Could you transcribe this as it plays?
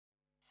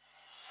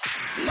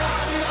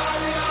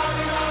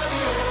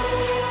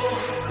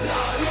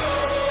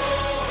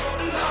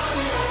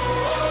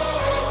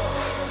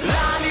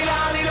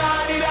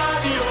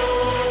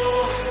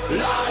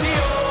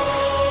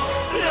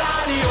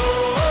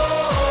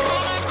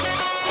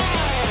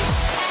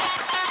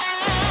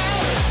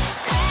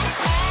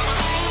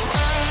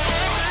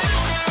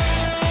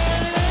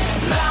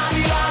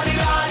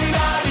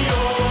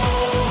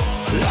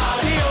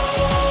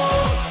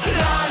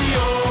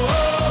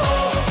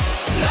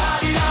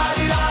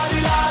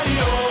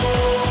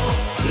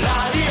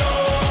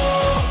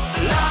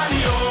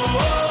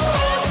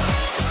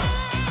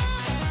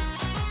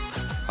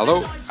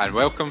Hello and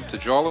welcome to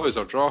Draw Lose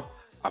or Draw,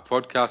 a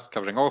podcast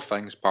covering all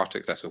things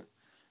Partick Thistle.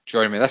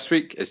 Joining me this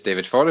week is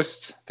David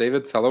Forrest.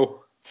 David,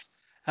 hello.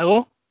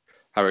 Hello.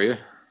 How are you?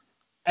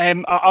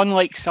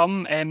 Unlike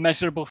some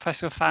miserable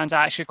Thistle fans,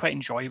 I actually quite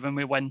enjoy when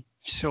we win.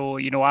 So,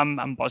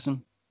 I'm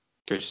buzzing.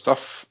 Good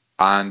stuff.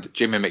 And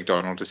Jamie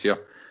McDonald is here.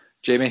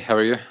 Jamie, how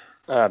are you?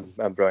 I'm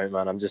brilliant,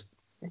 man. I'm just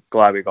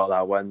glad we got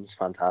that win. It's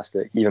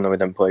fantastic. Even though we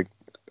didn't play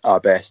our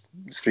best,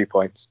 it's 3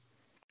 points.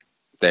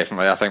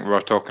 Definitely. I think we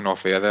were talking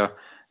off air there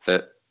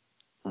that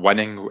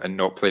winning and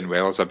not playing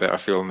well is a better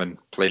feeling than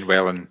playing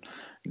well and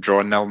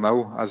drawing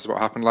 0-0, as what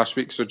happened last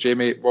week. So,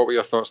 Jamie, what were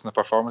your thoughts on the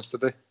performance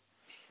today?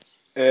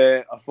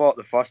 I thought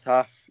the first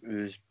half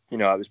was, it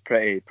was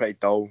pretty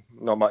dull.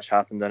 Not much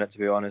happened in it, to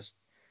be honest.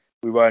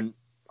 We weren't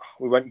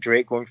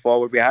great going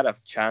forward. We had a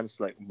chance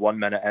like 1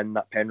 minute in,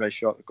 that Penrith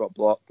shot that got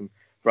blocked, and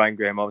Brian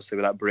Graham obviously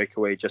with that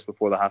breakaway just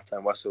before the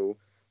halftime whistle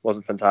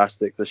wasn't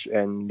fantastic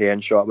in the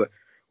end shot, but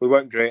we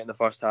weren't great in the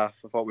first half.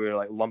 I thought we were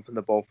like lumping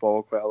the ball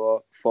forward quite a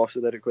lot. Foster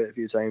did it quite a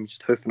few times,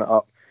 just hoofing it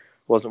up.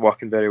 Wasn't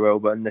working very well.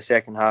 But in the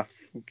second half,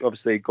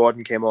 obviously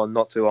Gordon came on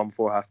not too long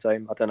before half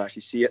time. I didn't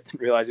actually see it,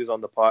 didn't realise he was on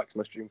the park because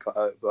my stream cut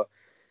out. But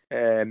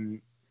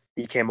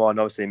he came on,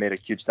 obviously made a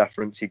huge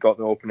difference. He got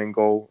the opening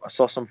goal. I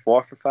saw some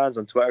Forfar fans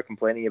on Twitter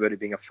complaining about it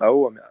being a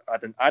foul. I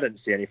mean, I didn't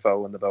see any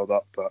foul in the build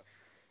up, but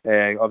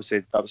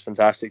obviously that was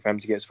fantastic for him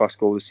to get his first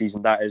goal of the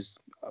season. That is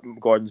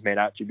Gordon's main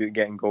attribute,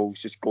 getting goals,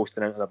 just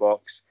ghosting into the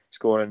box,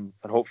 scoring,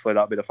 and hopefully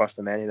that'll be the first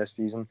of many this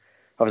season.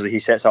 Obviously he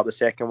sets up the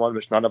second one,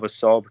 which none of us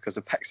saw because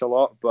it picks a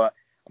lot, but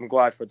I'm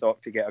glad for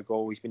Doc to get a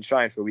goal. He's been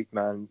trying for a week,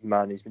 man.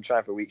 He's been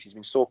trying for weeks. He's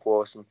been so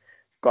close, and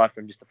glad for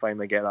him just to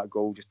finally get that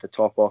goal, just to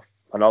top off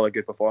another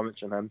good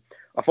performance from him.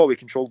 I thought we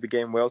controlled the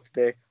game well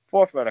today.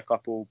 Forfar had a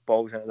couple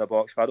balls into the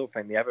box, but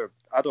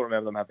I don't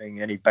remember them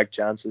having any big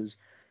chances.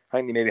 I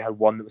think they maybe had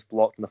one that was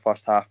blocked in the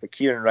first half, but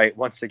Kieran Wright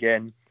once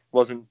again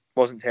wasn't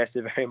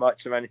tested very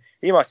much. I mean,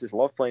 he must just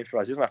love playing for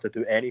us. He doesn't have to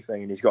do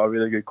anything, and he's got a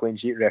really good clean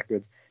sheet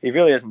record. He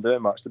really isn't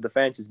doing much. The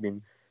defence has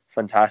been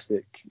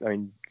fantastic. I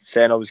mean,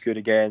 Senna was good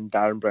again.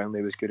 Darren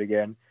Brownlee was good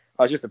again.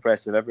 I was just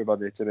impressed with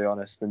everybody, to be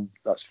honest. And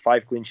that's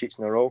 5 clean sheets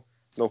in a row.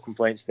 No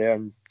complaints there,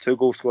 and 2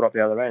 goals scored up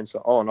the other end. So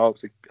all in all,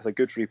 it's a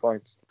good 3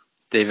 points.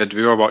 David,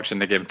 we were watching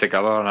the game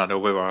together, and I know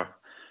we were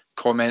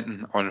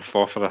commenting on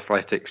Forfar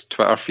Athletics'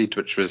 Twitter feed,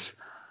 which was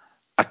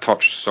a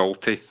touch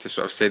salty, to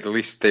sort of say the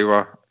least. They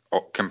were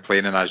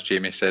complaining, as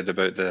Jamie said,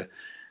 about the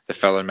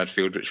filler in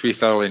midfield, which we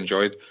thoroughly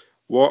enjoyed.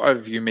 What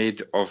have you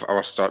made of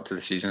our start to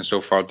the season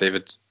so far,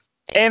 David?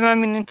 I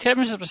mean, in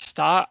terms of the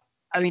start,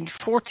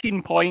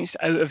 14 points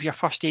out of your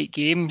first 8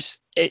 games,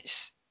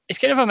 it's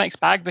kind of a mixed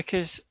bag,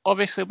 because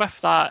obviously with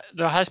that,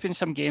 there has been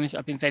some games that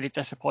have been very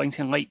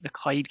disappointing, like the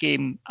Clyde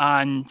game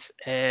and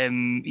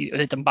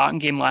the Dumbarton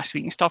game last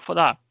week and stuff like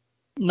that.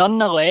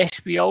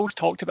 Nonetheless, we always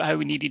talked about how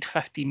we needed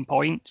 15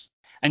 points.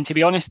 And to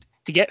be honest,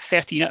 to get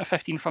 13 out of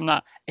 15 from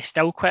that is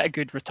still quite a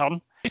good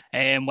return.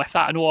 With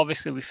that, I know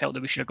obviously we felt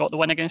that we should have got the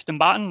win against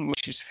Dumbarton,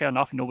 which is fair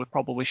enough. I know we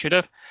probably should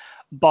have.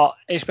 But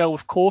as well,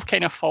 with Cove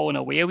kind of falling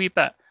away a wee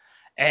bit,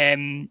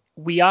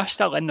 we are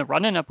still in the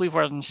running. I believe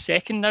we're in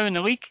second now in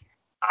the league.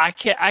 I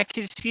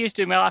can see us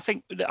doing well. I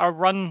think that our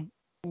run,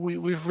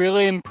 we've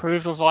really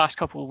improved over the last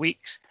couple of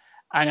weeks,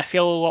 and I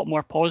feel a lot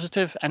more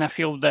positive. And I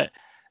feel that,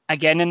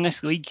 again, in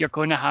this league, you're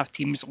going to have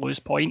teams lose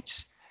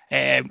points.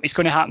 It's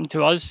going to happen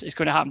to us. It's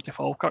going to happen to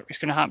Falkirk. It's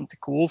going to happen to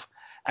Cove.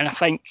 And I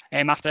think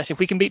after this, if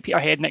we can beat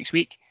Peterhead next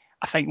week,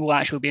 I think we'll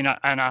actually be in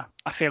a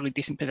fairly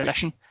decent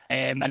position.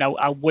 And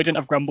I wouldn't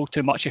have grumbled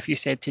too much if you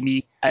said to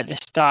me at the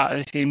start of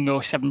the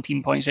season,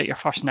 17 points out your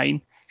first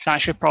 9. It's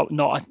actually probably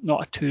not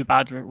a too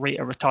bad rate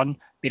of return,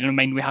 bearing in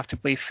mind we have to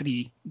play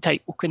 3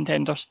 title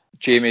contenders.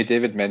 Jamie,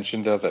 David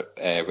mentioned there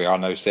that we are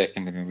now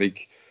second in the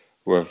league.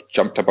 We've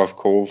jumped above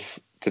Cove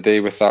today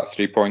with that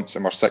 3 points,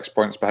 and we're 6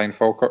 points behind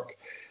Falkirk.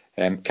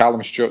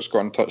 Callum Stewart's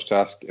got in touch to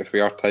ask if we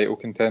are title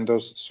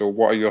contenders. So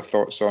what are your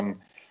thoughts on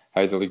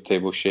how the league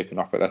table is shaping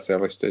up at this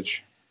early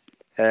stage?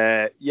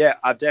 Yeah,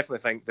 I definitely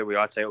think that we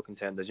are title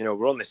contenders.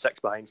 We're only 6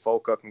 behind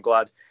Falkirk. I'm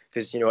glad,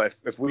 because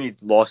if we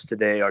lost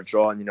today or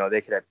drawn,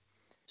 they could have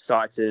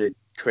started to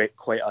create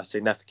quite a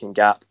significant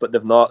gap, but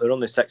they've not. They're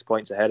only 6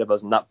 points ahead of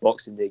us, and that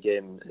Boxing Day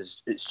game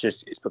it's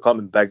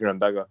becoming bigger and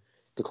bigger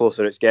the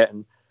closer it's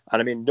getting. And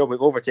I mean,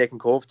 we've overtaken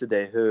Cove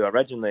today, who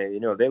originally,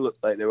 they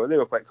looked like they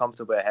were quite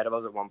comfortably ahead of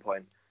us at one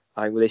point.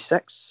 I think were they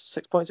 6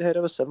 points ahead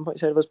of us, 7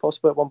 points ahead of us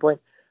possibly at one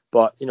point.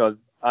 But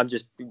I'm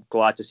just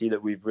glad to see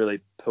that we've really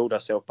pulled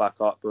ourselves back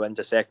up. We're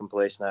into second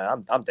place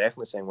now. I'm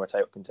definitely saying we're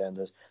title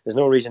contenders. There's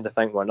no reason to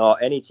think we're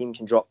not. Any team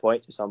can drop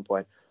points at some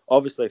point.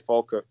 Obviously,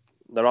 Falkirk,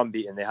 they're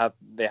unbeaten. They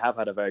have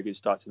had a very good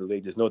start to the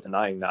league. There's no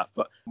denying that.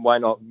 But why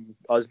not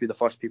us be the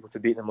first people to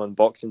beat them on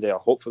Boxing Day? Or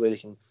hopefully they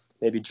can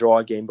maybe draw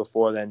a game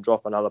before then,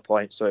 drop another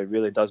point, so it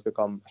really does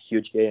become a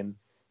huge game.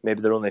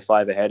 Maybe they're only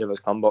 5 ahead of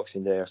us come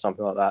Boxing Day or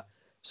something like that.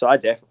 So I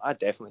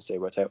definitely say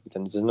we're title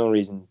contenders. There's no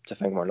reason to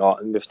think we're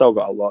not, and we've still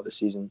got a lot of the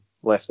season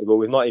left to go.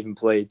 We've not even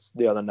played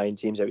the other 9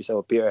 teams that we still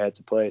have Peterhead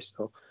to play.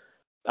 So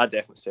I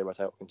definitely say we're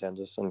title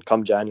contenders. And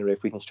come January,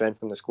 if we can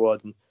strengthen the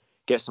squad and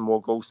get some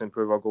more goals to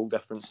improve our goal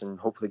difference and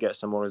hopefully get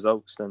some more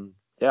results, then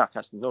yeah,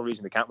 there's no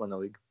reason we can't win the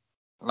league.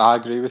 I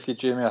agree with you,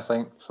 Jamie. I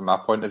think from my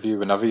point of view,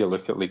 whenever you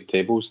look at league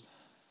tables,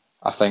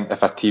 I think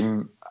if a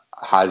team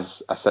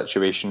has a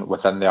situation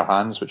within their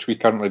hands, which we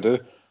currently do,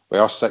 we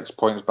are 6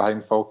 points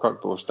behind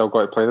Falkirk, but we've still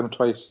got to play them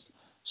twice.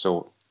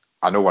 So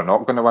I know we're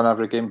not going to win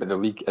every game, but the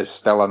league is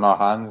still in our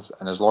hands,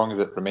 and as long as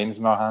it remains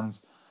in our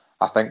hands,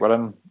 I think we're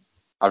in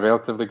a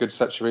relatively good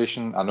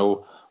situation. I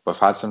know we've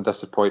had some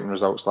disappointing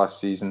results this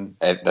season.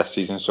 I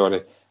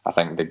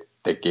think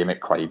the game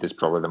at Clyde is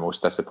probably the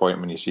most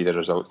disappointing when you see the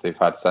results they've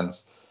had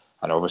since,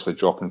 and obviously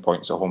dropping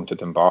points at home to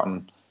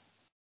Dumbarton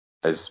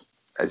is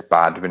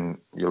bad when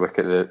you look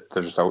at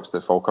the results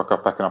that Falkirk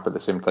are picking up at the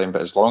same time.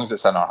 But as long as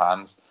it's in our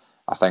hands,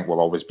 I think we'll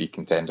always be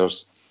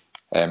contenders.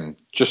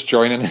 Just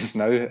joining us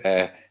now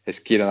is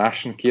Kieran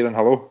Ashton. Kieran,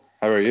 hello.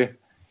 How are you?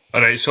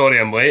 All right, sorry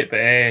I'm late,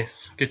 but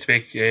good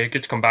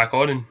to come back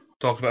on and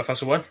talk about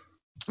Thistle 1.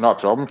 Not a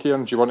problem,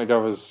 Kieran. Do you want to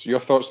give us your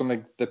thoughts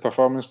on the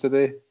performance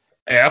today?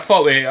 I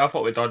thought we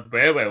did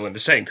well in the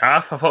second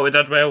half. I thought we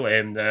did well.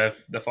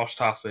 The first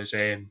half was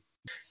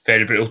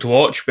very brutal to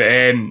watch, but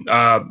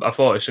I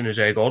thought as soon as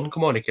Gordon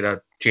come on, he could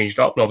have changed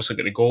up and obviously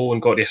got the goal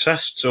and got the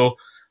assist. So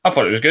I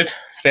thought it was good.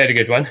 Very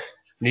good win.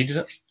 Needed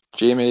it.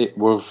 Jamie,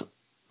 we've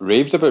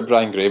raved about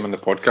Brian Graham on the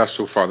podcast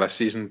so far this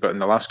season, but in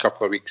the last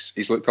couple of weeks,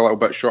 he's looked a little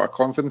bit short of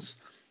confidence.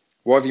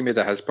 What have you made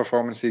of his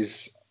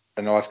performances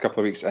in the last couple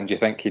of weeks, and do you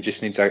think he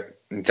just needs a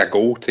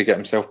goal to get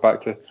himself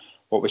back to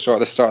what we saw at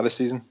the start of the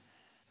season?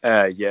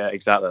 Yeah,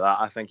 exactly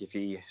that. I think if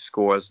he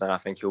scores, then I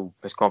think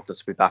his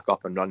confidence will be back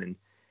up and running.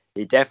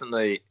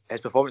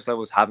 His performance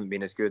levels haven't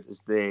been as good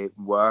as they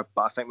were,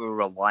 but I think we were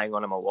relying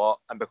on him a lot,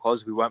 and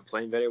because we weren't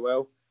playing very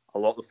well, a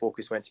lot of the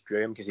focus went to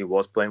Graham because he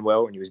was playing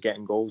well and he was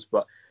getting goals.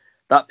 But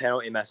that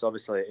penalty miss,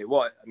 obviously,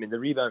 the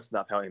rebound from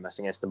that penalty miss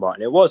against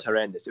Dumbarton, it was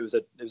horrendous. It was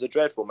a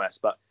dreadful miss,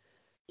 but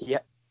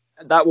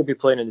that will be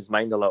playing in his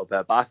mind a little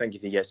bit. But I think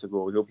if he gets a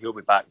goal, he'll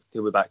be back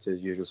to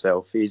his usual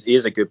self. He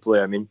is a good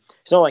player. I mean,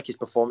 it's not like his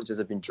performances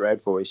have been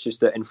dreadful. It's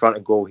just that in front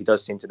of goal, he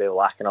does seem to be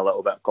lacking a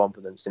little bit of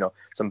confidence.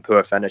 Some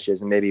poor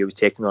finishes, and maybe he was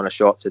taking on a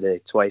shot today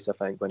twice, I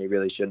think, when he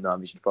really shouldn't have.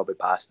 He should probably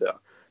pass there,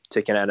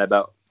 taking it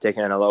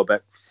a little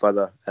bit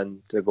further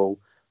into the goal.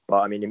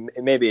 But I mean,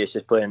 maybe it's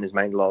just playing in his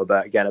mind a little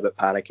bit, again a bit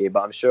panicky.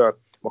 But I'm sure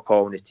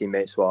McCall and his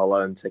teammates will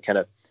allow him to kind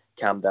of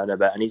calm down a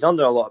bit. And he's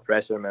under a lot of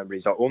pressure. Remember,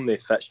 he's our only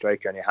fit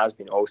striker, and he has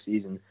been all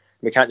season.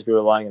 We can't just be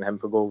relying on him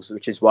for goals,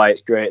 which is why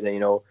it's great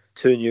that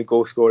two new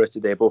goal scorers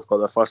today both got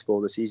their first goal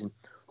of the season.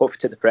 Hopefully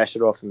take the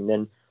pressure off him, and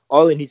then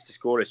all he needs to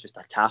score is just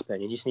a tap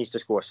in. He just needs to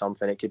score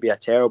something. It could be a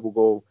terrible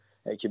goal.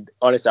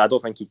 Honestly, I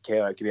don't think he'd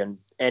care. It could be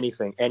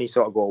anything, any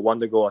sort of goal,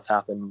 wonder goal, a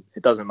tap in.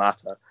 It doesn't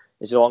matter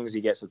as long as he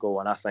gets a goal,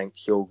 and I think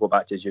he'll go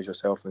back to his usual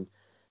self and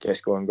get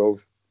scoring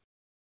goals.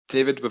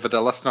 David, we've had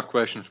a listener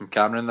question from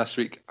Cameron this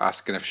week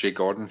asking if Shea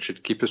Gordon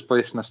should keep his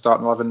place in the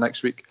starting 11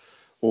 next week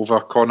over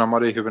Connor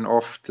Murray, who went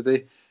off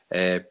today.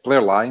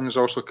 Blair Lyons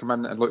also come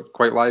in and looked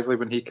quite lively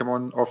when he came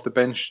on off the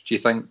bench. Do you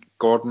think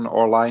Gordon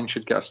or Lyons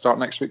should get a start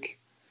next week?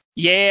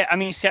 Yeah, I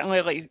mean,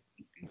 certainly,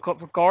 for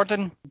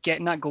Gordon,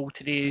 getting that goal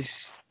today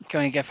is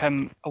going to give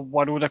him a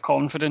world of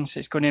confidence.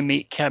 It's going to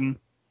make him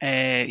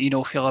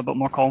feel a bit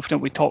more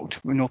confident. We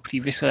talked,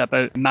 previously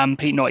about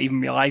Manpreet not even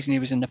realising he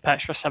was in the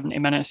pitch for 70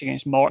 minutes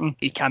against Morton.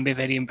 He can be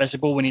very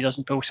invisible when he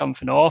doesn't pull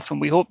something off,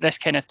 and we hope this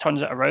kind of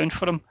turns it around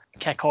for him.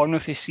 Kick on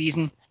with his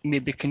season,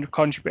 maybe can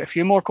contribute a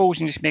few more goals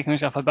and just make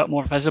himself a bit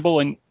more visible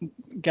and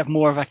give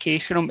more of a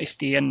case for him to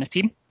stay in the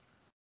team.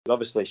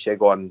 Obviously, Shea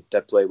Gordon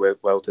did play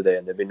well today,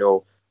 and there'd be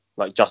no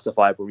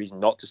justifiable reason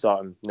not to start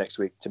him next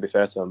week, to be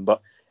fair to him.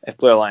 But if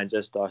Blair Lyons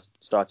is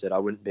started, I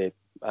wouldn't be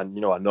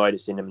annoyed at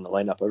seeing him in the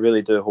lineup. I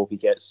really do hope he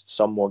gets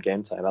some more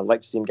game time. I'd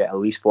like to see him get at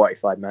least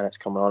 45 minutes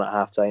coming on at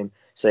half time.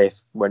 Say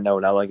if we're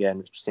 0-0 again,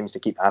 which seems to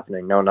keep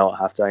happening, 0-0 at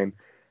half time.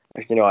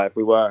 If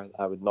we were,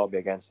 I would not be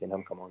against seeing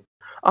him come on.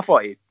 I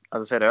thought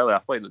as I said earlier, I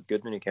thought he looked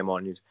good when he came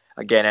on. He was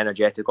again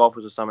energetic,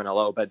 offers us something a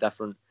little bit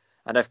different.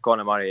 And if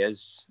Connor Murray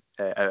is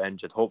out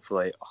injured,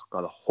 hopefully,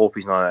 I hope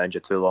he's not out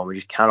injured too long. We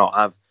just cannot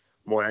have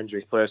more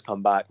injuries. Players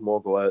come back,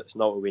 more go out. It's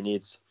not what we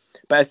need.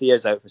 But if he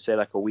is out for say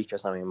like a week or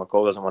something,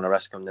 McCall doesn't want to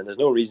risk him, then there's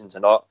no reason to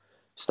not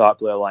start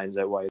Blair Lyons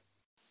out wide.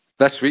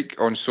 This week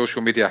on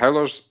Social Media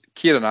Howlers,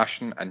 Kieran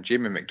Ashton and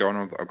Jamie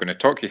McDonald are going to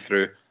talk you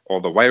through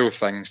all the wild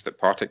things that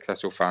Partick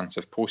Thistle fans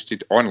have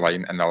posted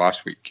online in the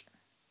last week.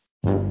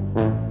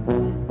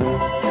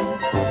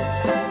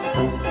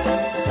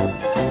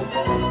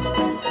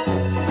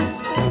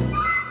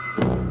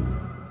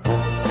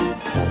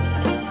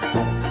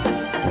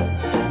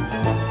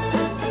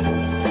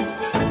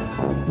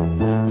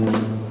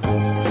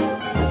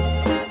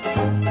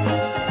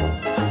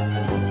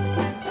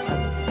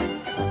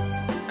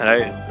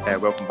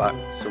 Welcome back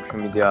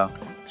to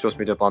Social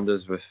Media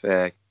Blunders with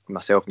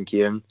myself and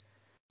Kieran.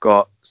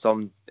 Got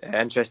some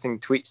interesting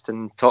tweets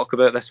to talk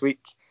about this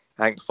week.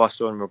 I think the first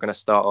one we're going to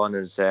start on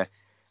is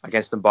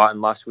against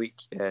Dumbarton last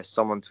week.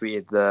 Someone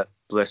tweeted that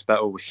Blair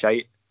Spittle was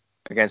shite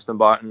against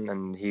Dumbarton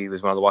and he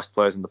was one of the worst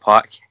players in the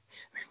park.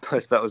 Blair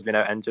Spittle's been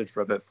out injured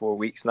for about 4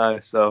 weeks now,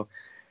 so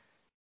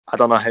I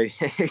don't know how.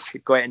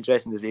 Quite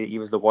interesting to say he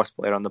was the worst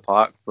player on the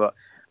park. But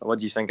what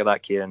do you think of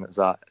that, Kieran? Is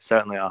that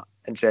certainly an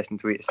interesting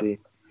tweet to see?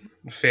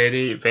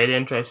 Very, very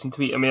interesting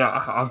tweet. I mean,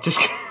 I'm just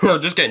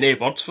I'm just getting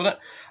 8 words for it.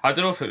 I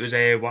don't know if it was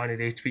one of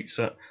the tweets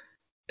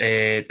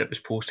that was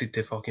posted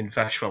to fucking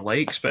Fish for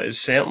likes, but it's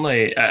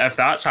certainly, if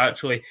that's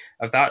actually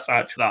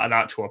an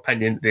actual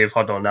opinion they've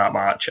had on that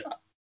match,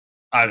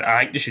 I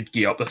think they should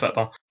gear up the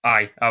football.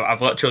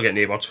 I've literally got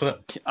 8 words for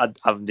it.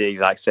 I'm the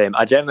exact same.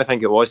 I generally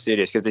think it was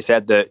serious because they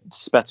said that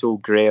Spittle,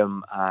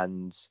 Graham,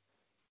 and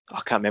I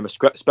can't remember,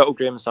 Spittle,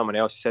 Graham, and someone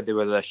else said they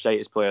were the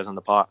shittest players on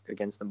the park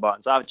against them.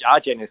 But I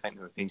genuinely think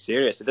they were being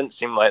serious. It didn't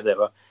seem like they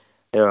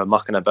were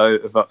mucking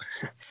about. But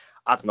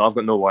I don't know. I've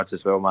got no words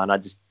as well, man. I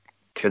just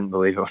couldn't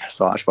believe it when I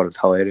saw it. I thought it was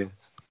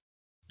hilarious.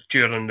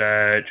 During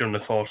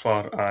the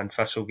Forfar and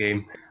Thistle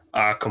game,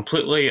 a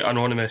completely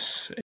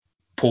anonymous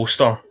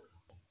poster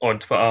on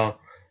Twitter.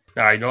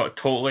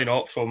 Totally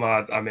not from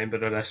a member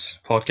of this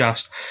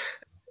podcast.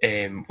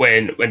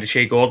 When the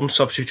Shea Gordon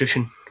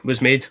substitution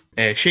was made,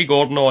 Shea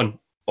Gordon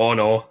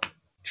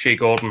Shea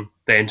Gordon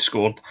then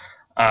scored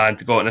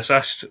and got an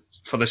assist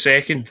for the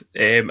second.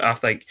 I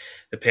think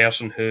the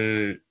person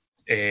who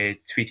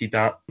tweeted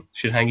that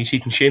should hang his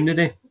head in shame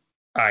today.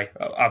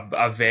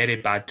 A very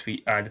bad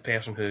tweet, and the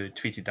person who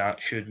tweeted that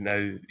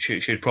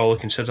should probably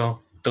consider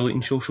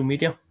deleting social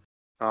media.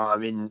 I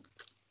mean,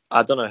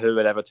 I don't know who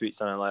would ever tweet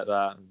something like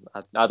that.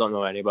 I don't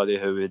know anybody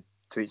who would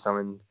tweet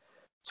something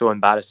so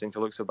embarrassing to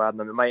look so bad.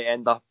 And it might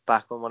end up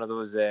back on one of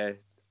those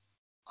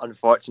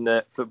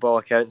unfortunate football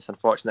accounts,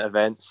 unfortunate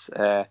events.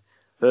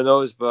 Who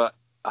knows? But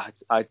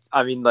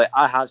I mean, like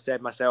I have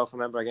said myself, I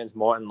remember against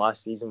Morton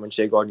last season when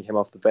Shea Gordon came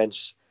off the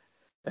bench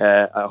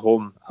at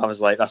home, I was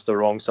like, that's the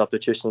wrong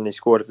substitution. And he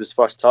scored with his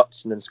first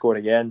touch and then scored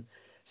again.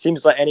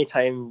 Seems like any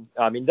time,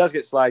 I mean, he does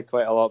get slagged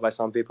quite a lot by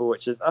some people,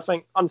 which is, I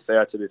think,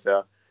 unfair to be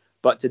fair.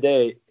 But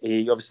today,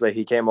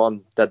 he came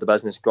on, did the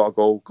business, got a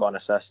goal, got an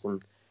assist,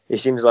 and he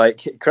seems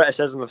like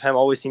criticism of him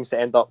always seems to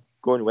end up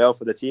going well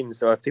for the team.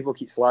 So if people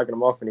keep slagging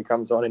him off and he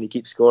comes on and he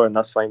keeps scoring,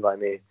 that's fine by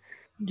me.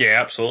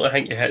 Yeah, absolutely. I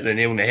think you hit the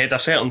nail on the head. A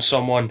certain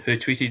someone who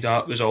tweeted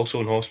that was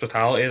also in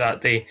hospitality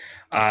that day,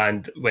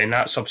 and when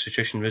that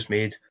substitution was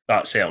made,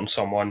 that certain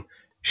someone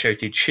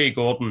shouted Shea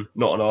Gordon,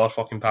 not another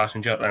fucking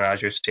passenger, and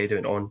as you said,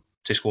 went on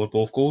to score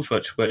both goals,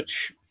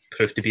 which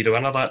proved to be the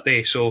winner that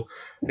day. So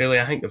really,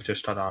 I think they've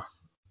just had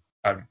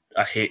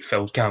a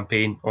hate-filled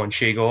campaign on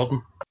Shea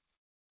Gordon.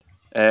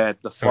 The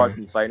third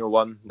and final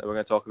one that we're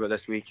going to talk about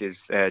this week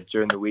is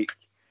during the week,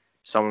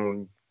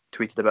 someone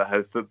tweeted about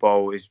how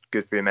football is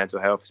good for your mental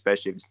health,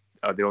 especially if it's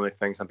the only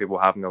thing some people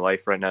have in their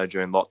life right now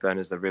during lockdown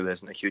is there really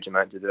isn't a huge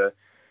amount to do.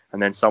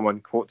 And then someone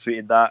quote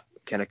tweeted that,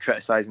 kind of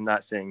criticising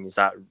that, saying, is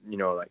that,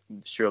 like,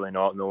 surely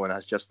not, no one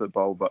has just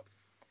football. But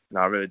no,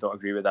 I really don't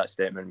agree with that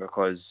statement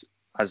because,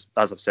 as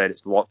I've said,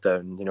 it's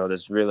lockdown.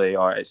 There's really,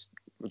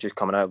 we're just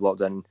coming out of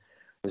lockdown.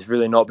 There's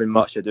really not been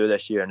much to do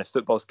this year, and if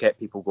football's kept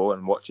people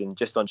going, watching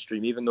just on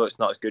stream, even though it's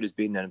not as good as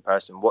being there in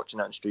person, watching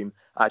it on stream,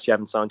 actually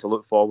having something to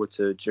look forward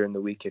to during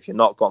the week if you've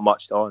not got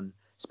much on,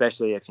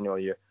 especially if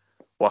you're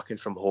working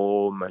from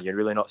home or you're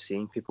really not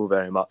seeing people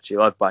very much, you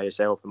live by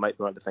yourself, it might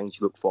be one of the things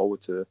you look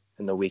forward to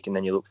in the week, and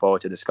then you look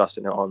forward to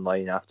discussing it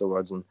online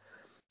afterwards, and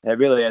it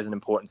really is an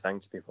important thing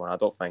to people, and I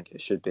don't think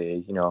it should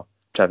be,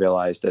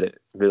 trivialised that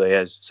it really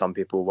is some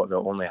people what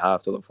they'll only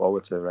have to look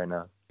forward to right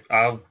now.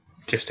 I'll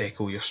just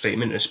echo your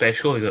statement,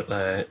 especially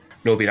that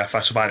no being a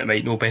fist ban, it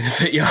might no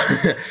benefit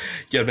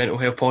your mental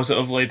health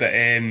positively, but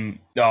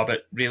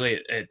but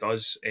really it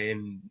does.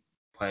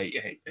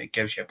 It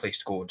gives you a place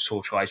to go and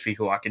socialise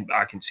people. I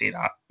can say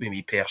that with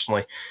me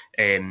personally.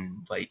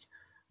 Like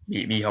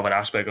me having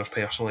Asperger's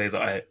personally,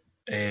 that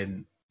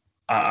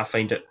I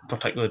find it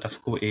particularly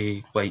difficult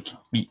to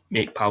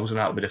make pals and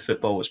that with the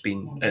football.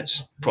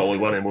 It's probably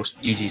one of the most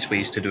easiest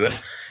ways to do it.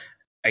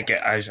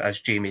 As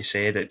Jamie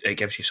said, it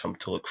gives you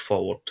something to look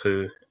forward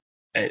to.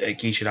 It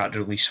gives you that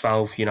release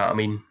valve, you know what I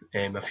mean?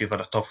 If you've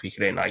had a tough week,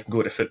 then I can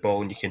go to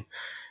football and you can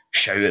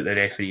shout at the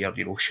referee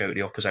or shout at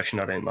the opposition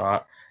or anything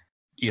like that.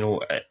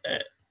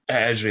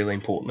 It is really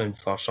important, and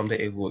for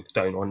somebody to look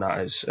down on that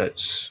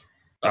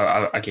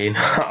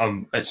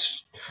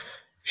it's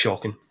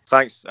shocking.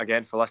 Thanks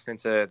again for listening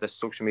to this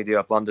social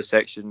media blunder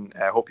section.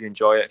 I hope you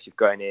enjoy it. If you've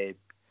got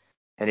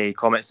any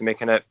comments to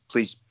make in it,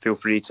 please feel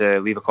free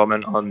to leave a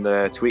comment on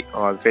the tweet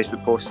or the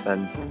Facebook post.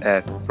 And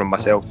from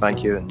myself,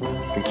 thank you, and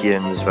from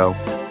Kieran as well.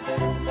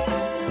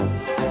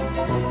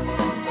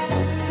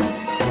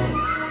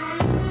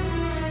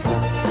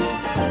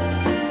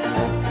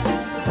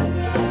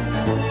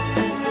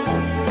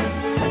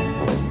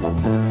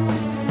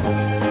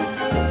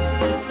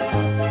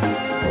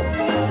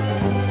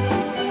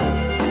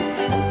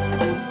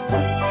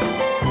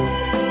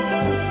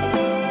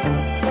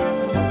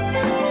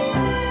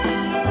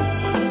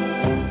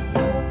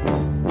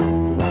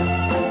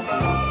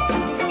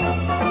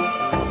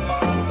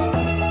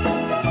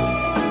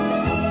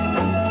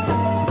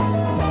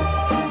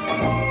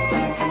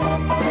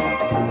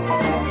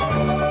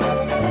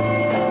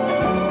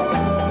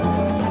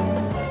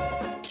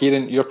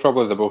 Kieran, you're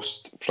probably the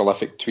most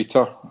prolific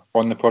tweeter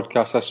on the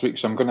podcast this week,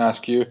 so I'm going to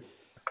ask you.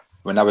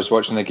 When I was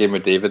watching the game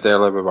with David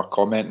earlier, we were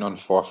commenting on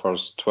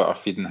Forfar's Twitter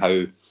feed and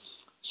how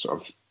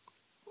sort of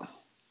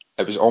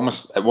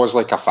it was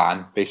like a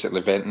fan basically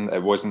venting.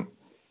 It wasn't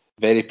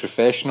very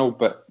professional,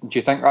 but do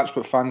you think that's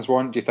what fans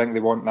want? Do you think they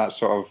want that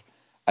sort of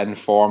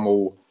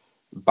informal,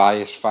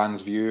 biased fans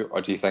view,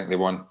 or do you think they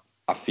want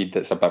a feed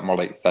that's a bit more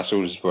like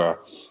Thistle's, where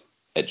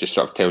it just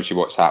sort of tells you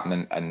what's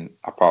happening, and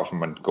apart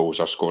from when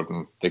goals are scored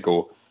and they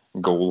go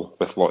goal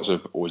with lots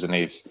of O's and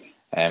A's,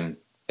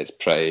 it's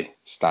pretty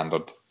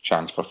standard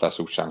chance for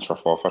Thistle, chance for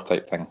Forfar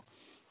type thing.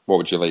 What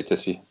would you like to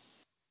see?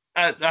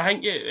 I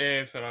think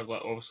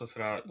obviously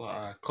for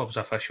a club's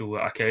official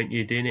account,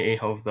 you do need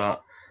to have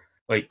that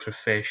like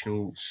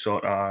professional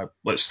sort of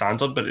like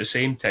standard, but at the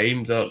same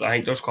time, I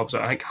think there's clubs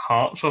that I think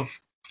Hearts of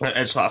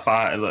it's like a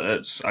fan,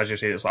 it's as you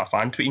say, it's like a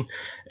fan tweeting.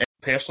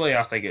 Personally,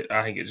 I think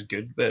it's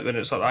good, but when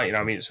it's like that, you know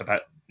what I mean, it's a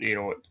bit, you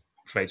know, it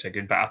provides a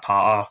good bit of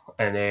patter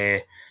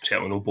and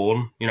certainly no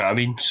boring, you know what I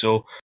mean.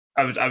 So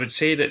I would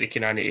say that they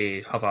can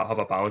need to have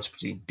a balance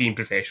between being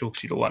professional,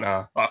 because you don't want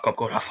a club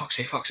going, fuck's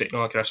sake, and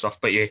all that kind of stuff,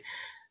 but you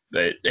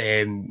don't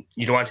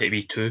want it to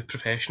be too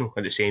professional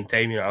at the same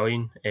time, you know what I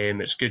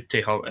mean. It's good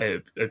to have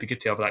it'd be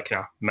good to have that kind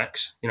of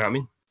mix, you know what I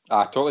mean.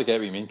 I totally get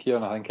what you mean,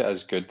 Kieran. I think it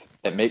is good.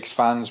 It makes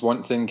fans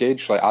want to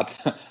engage. Like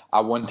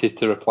I wanted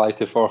to reply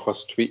to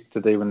Forfar's tweet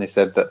today when they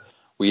said that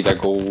we had a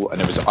goal and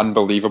it was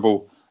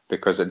unbelievable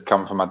because it'd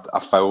come from a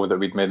foul that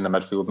we'd made in the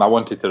midfield, and I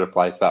wanted to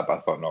reply to that, but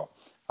I thought no,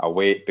 I'll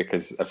wait,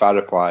 because if I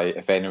reply,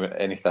 if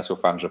any Thistle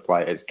fans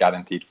reply, it's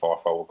guaranteed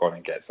Forfar will go on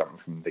and get something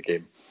from the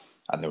game,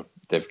 and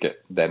they've got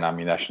then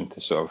ammunition to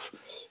sort of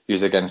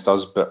use against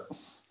us. But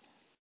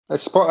I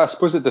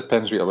suppose it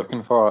depends what you're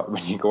looking for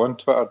when you go on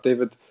Twitter,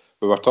 David.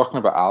 We were talking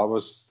about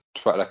Alba's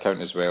Twitter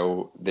account as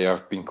well. They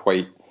have been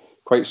quite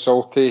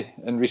salty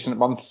in recent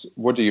months.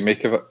 What do you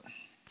make of it?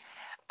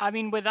 I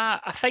mean, with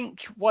that, I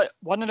think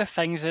one of the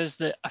things is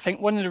that I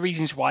think one of the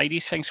reasons why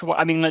these things. So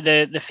I mean, like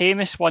the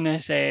famous one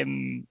is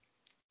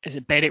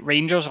it Berwick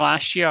Rangers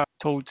last year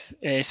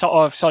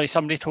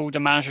somebody told the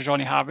manager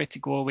Johnny Harvey to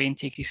go away and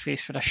take his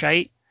face for a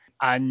shite,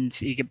 and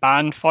he get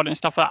banned for it and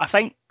stuff like that. I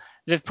think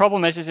the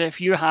problem is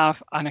if you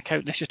have an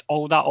account that's just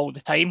all that all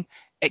the time,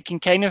 it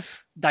can kind of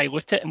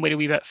dilute it and wear a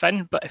wee bit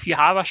thin. But if you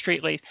have a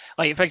straight line,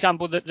 like for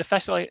example, the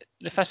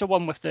Thistle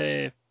one with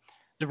the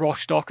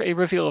Ross Docherty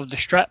reveal of the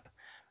strip,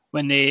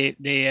 when they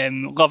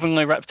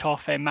lovingly ripped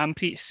off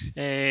Manpreet's,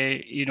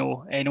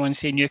 anyone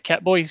saying you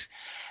kit boys,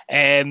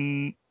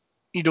 that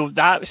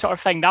sort of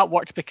thing, that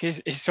worked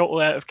because it's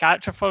totally out of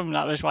character for him.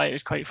 That was why it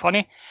was quite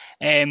funny.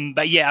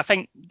 But yeah, I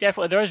think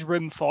definitely there is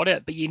room for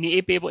it, but you need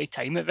to be able to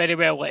time it very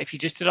well. Like if you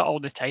just do it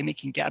all the time, it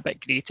can get a bit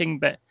grating.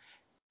 But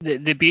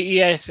the beauty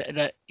is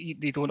that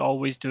they don't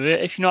always do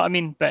it, if you know what I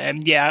mean. But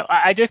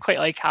I do quite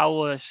like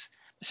Howler's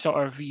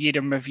sort of year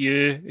in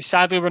review.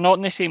 Sadly, we're not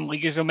in the same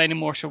league as them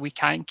anymore, so we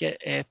can't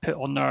get put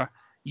on their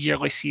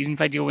yearly season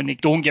video when they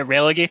don't get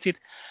relegated.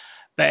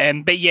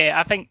 But yeah,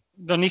 I think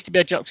there needs to be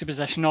a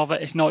juxtaposition of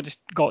it. It's not just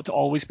got to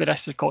always be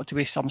this. There's got to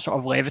be some sort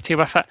of levity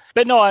with it.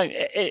 But no,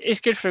 it's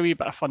good for a wee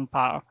bit of fun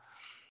patter.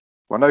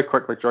 We're now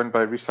quickly joined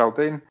by Rhys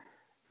Haldane.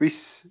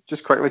 Rhys,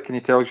 just quickly, can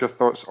you tell us your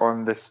thoughts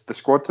on the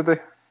squad today?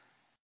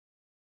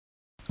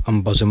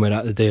 I'm buzzing with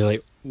that today.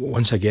 Like,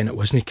 once again, it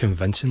wasn't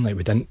convincing. Like,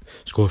 we didn't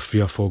score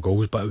 3 or 4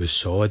 goals, but it was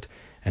solid,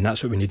 and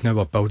that's what we need now.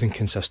 We're building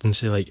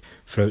consistency like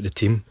throughout the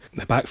team.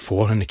 The back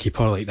four and the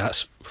keeper, like,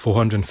 that's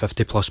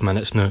 450 plus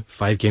minutes now.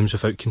 5 games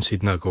without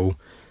conceding a goal.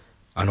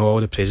 I know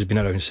all the praise has been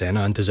around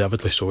Senna, and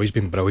deservedly so. He's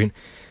been brilliant,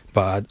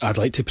 but I'd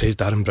like to praise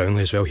Darren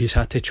Brownlie as well. He's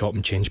had to chop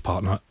and change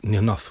partner near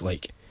enough,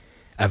 like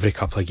every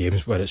couple of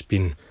games, where it's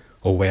been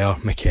O'Ware,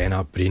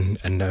 McKenna, Breen,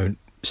 and now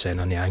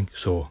Senna Niang.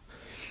 So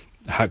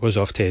the hat goes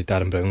off to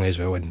Darren Brownlie as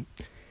well, and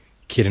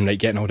Kieran Wright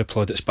getting all the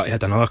plaudits. But he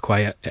had another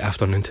quiet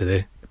afternoon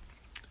today.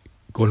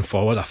 Going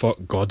forward, I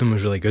thought Gordon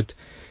was really good.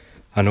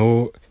 I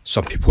know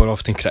some people are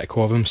often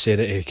critical of him, say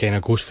that he kind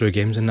of goes through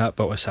games and that,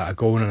 but with that, a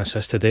goal and an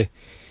assist today,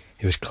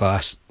 he was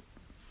class.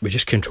 We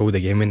just controlled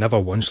the game. We never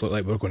once looked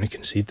like we were going to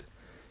concede.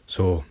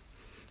 So,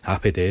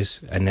 happy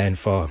days. And then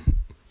for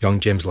young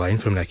James Lyon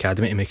from the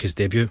academy to make his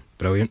debut,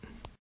 brilliant.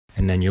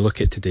 And then you look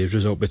at today's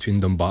result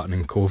between Dumbarton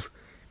and Cove,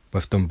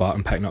 with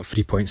Dumbarton picking up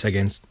 3 points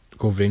against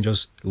Cove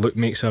Rangers. Luke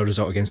makes our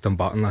result against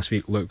Dumbarton last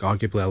week look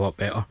arguably a lot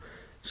better.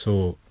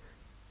 So,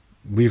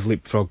 we've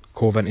leapfrogged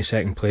Cove into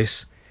second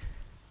place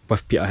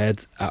with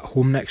Peterhead at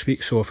home next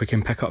week, so if we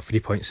can pick up 3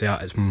 points there,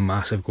 it's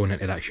massive going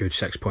into that huge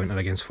 6-pointer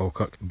against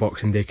Falkirk.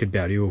 Boxing Day could be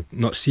a real,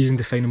 not season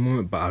defining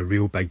moment, but a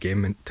real big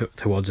game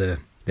towards the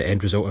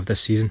end result of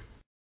this season.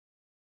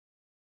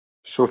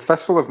 So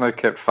Thistle have now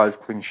kept 5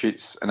 clean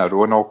sheets in a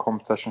row in all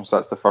competitions.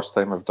 That's the first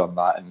time we've done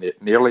that in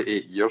nearly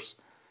 8 years.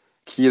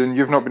 Kieran,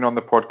 you've not been on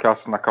the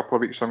podcast in a couple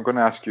of weeks, so I'm going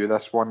to ask you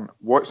this one.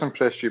 What's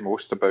impressed you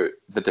most about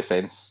the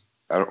defence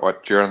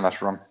during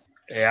this run?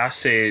 I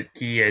say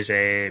he is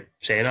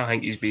Senna. I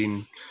think he's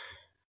been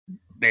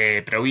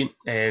brilliant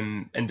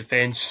in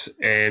defence.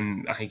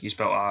 I think he's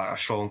built a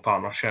strong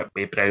partnership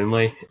with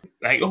Brownlie.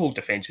 I think the whole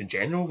defence in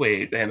general,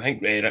 I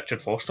think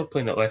Richard Foster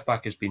playing at left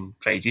back has been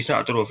pretty decent.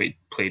 I don't know if he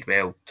played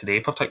well today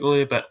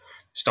particularly, but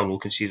still no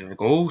conceded a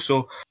goal.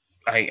 So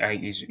I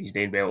think he's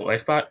doing well at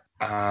left back.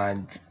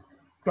 And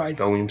Ryan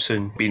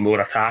Williamson being more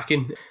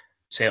attacking.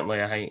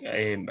 Certainly,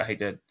 I think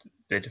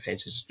the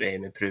defence has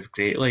improved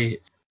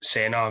greatly.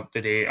 Senna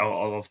today, I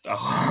loved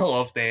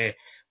Senna.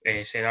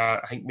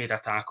 I think made a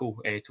tackle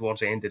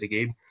towards the end of the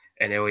game,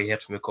 and all he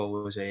heard from the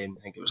call was, I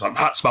think it was like,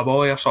 "That's my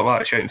boy" or something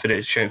like that,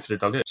 shouting for the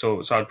dugout.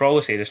 So I'd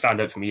probably say the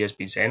standout for me has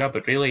been Senna,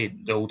 but really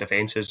the whole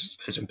defence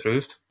has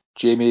improved.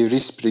 Jamie,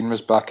 Reece Breen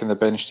was back on the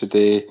bench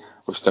today.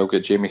 We've still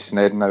got Jamie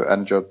Snedden out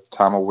injured,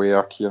 Tamil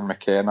Weir, Kieran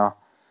McKenna.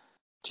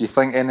 Do you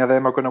think any of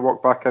them are going to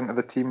walk back into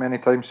the team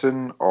anytime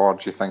soon, or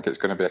do you think it's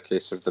going to be a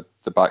case of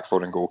the back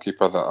four and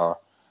goalkeeper that are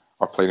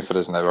playing for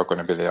us now are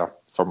going to be there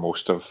for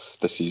most of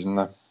the season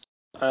now?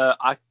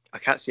 I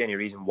can't see any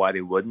reason why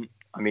they wouldn't.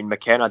 I mean,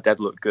 McKenna did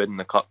look good in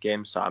the cup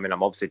game, so I mean,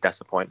 I'm obviously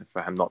disappointed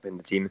for him not being in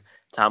the team.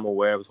 Tamil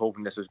Weir, I was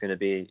hoping this was going to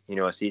be,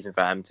 a season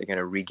for him to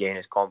kind of regain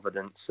his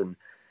confidence and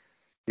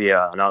be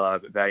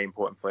another very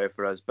important player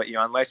for us. But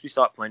unless we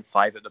start playing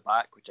 5 at the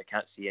back, which I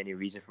can't see any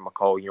reason for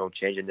McCall,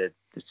 changing the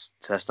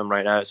system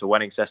right now. It's a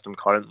winning system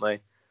currently,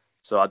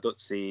 so I don't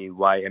see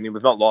why. I mean,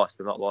 we've not lost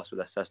with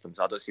this system,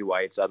 so I don't see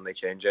why he'd suddenly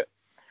change it.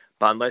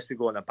 But unless we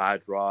go on a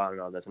bad run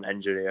or there's an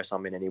injury or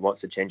something and he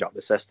wants to change up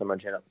the system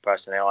and change up the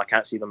personnel, I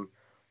can't see them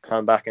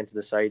coming back into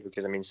the side,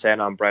 because I mean,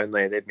 Senna and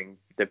Brownlie,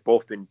 they've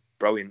both been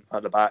brilliant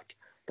at the back.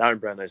 Darren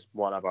Brownlie is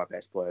one of our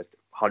best players,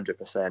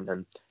 100%,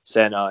 and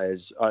Senna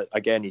is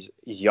again, he's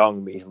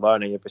young, but he's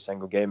learning every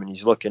single game and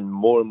he's looking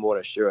more and more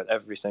assured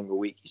every single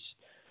week. He's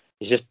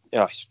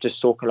just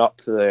soaking up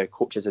to the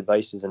coach's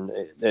advices, and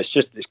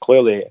it's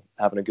clearly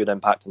having a good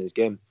impact on his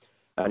game.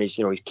 And he's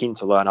keen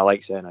to learn. I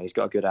like Senna. He's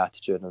got a good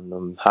attitude, and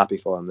I'm happy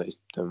for him that he's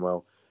doing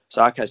well.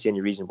 So I can't see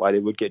any reason why they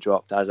would get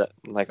dropped,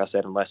 like I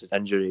said, unless it's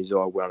injuries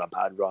or we're on a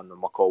bad run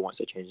and McCall wants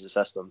to change the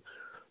system.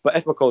 But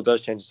if McCall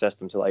does change the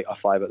system to like a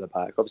 5 at the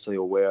back, obviously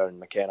O'Weir and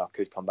McKenna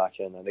could come back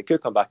in, and they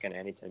could come back in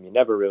any time. You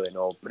never really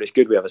know, but it's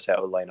good we have a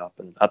settled lineup,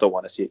 and I don't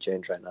want to see it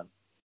change right now.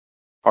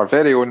 Our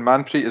very own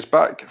Manpreet is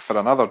back for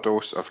another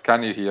dose of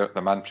Can You Hear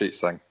the Manpreet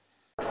Sing?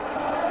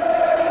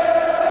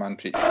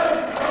 Manpreet.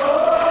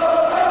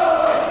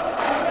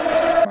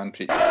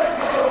 Manpreet.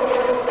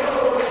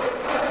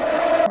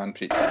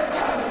 Manpreet.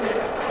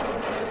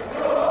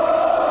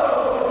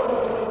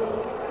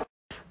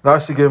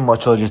 That's the game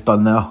literally just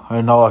done there,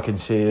 and all I can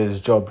say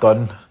is job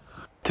done.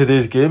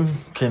 Today's game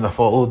kind of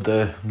followed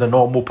the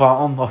normal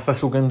pattern of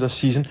Thistle games this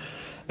season.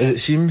 As it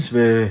seems,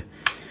 we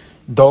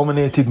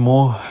dominated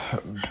more,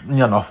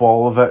 near enough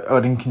all of it,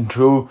 are in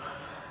control,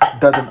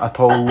 didn't at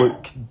all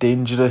look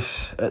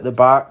dangerous at the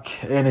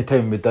back.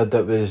 Anytime we did,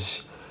 it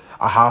was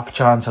a half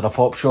chance or a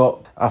pop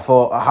shot. I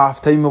thought at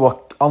half time we were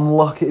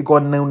unlucky to go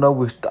on 0-0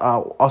 with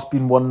us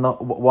being one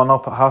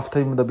up at half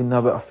time would have been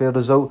a bit of a fair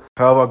result.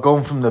 However,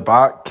 going from the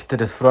back to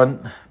the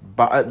front,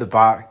 but at the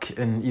back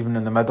and even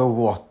in the middle,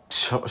 we were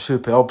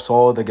superb,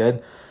 solid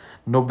again.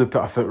 Nobody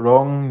put a foot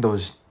wrong. There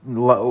was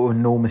little or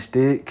no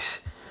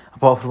mistakes,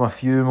 apart from a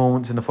few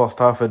moments in the first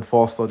half when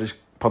Foster just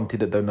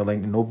punted it down the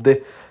line to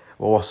nobody.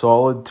 We were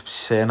solid.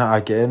 Senna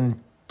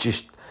again,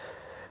 just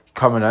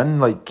coming in,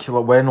 like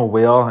when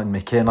O'Weir and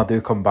McKenna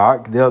do come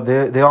back, they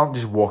aren't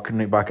just walking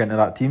right back into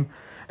that team.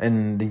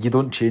 And you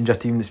don't change a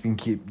team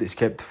that's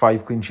kept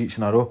 5 clean sheets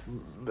in a row.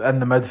 In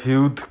the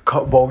midfield,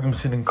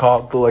 Williamson and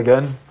Cardle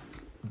again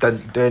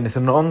didn't do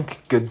anything wrong.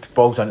 Good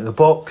balls into the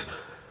box.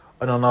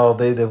 And on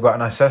another day they've got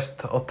an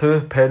assist or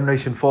two.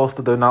 Penrice and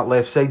Foster down that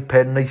left side.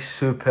 Penrice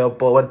superb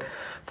ball in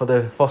for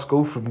the first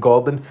goal from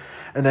Gordon.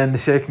 And then the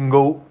second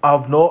goal,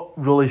 I've not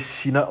really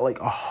seen it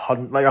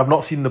I've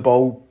not seen the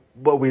ball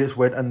where it's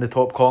went in the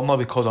top corner,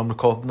 because I'm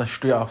recording this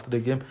straight after the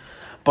game.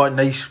 But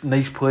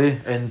nice play,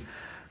 and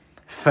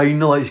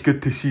finally it's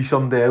good to see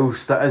somebody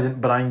else that isn't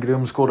Brian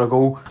Graham score a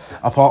goal.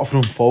 Apart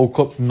from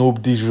Falkirk,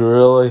 nobody's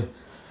really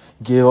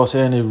gave us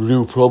any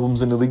real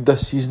problems in the league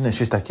this season. It's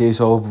just a case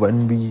of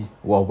when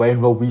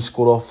will we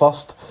score off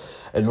first,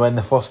 and when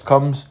the first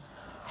comes,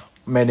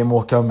 many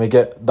more can we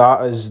get.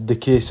 That is the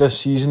case this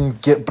season.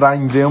 Get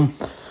Brian Graham.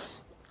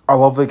 I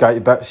love the guy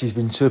to bits. He's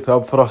been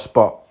superb for us,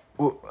 but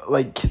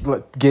like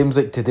games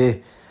like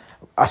today,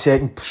 a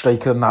second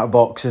striker in that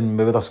box and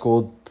we would have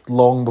scored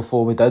long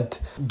before we did.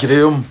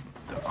 Graham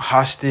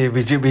has to.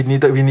 We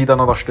need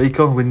another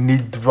striker. We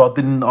need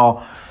Rudden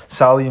or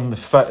Salim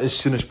fit as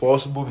soon as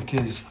possible,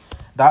 because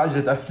that is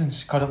the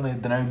difference currently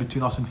now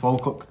between us and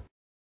Falkirk.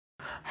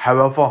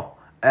 However,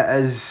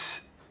 it is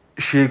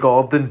Shea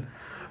Gordon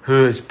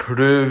who has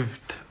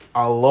proved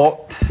a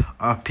lot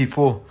of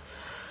people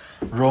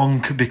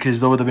wrong, because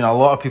there would have been a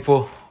lot of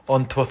people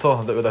on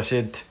Twitter that would have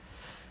said,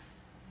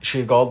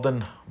 Shea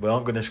Gordon, we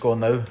aren't going to score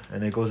now,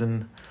 and he goes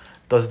and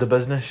does the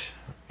business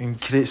and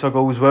creates a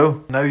goal as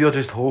well. Now you're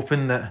just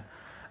hoping that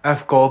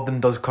if Gordon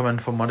does come in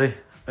for Murray,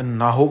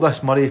 and I hope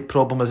this Murray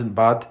problem isn't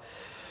bad,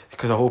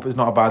 because I hope it's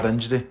not a bad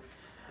injury,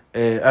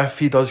 if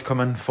he does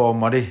come in for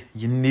Murray,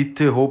 you need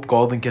to hope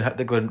Gordon can hit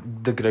the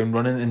ground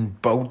running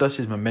and build this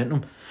as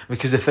momentum.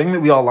 Because the thing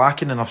that we are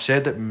lacking, and I've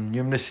said it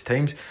numerous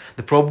times,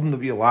 the problem that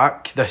we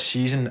lack this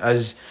season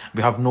is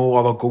we have no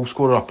other goal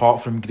scorer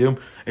apart from Graham.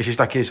 It's just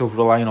a case of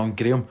relying on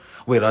Graham.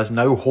 Whereas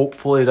now,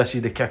 hopefully, this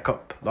is the kick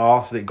up the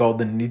arse that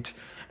Gordon needs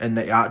and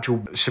that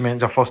actual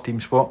cements a first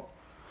team spot.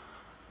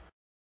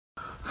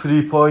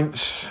 3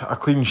 points, a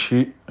clean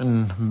sheet,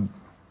 and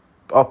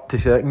up to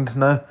second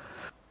now.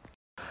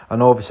 I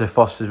know obviously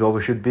first is where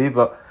we should be,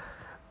 but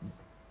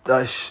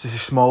that's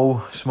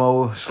small,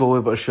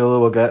 slowly but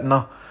surely we're getting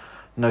there.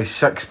 Now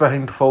 6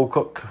 behind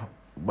Falkirk,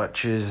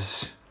 which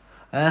is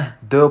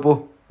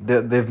doable.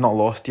 They've not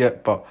lost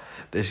yet, but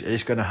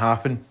it's going to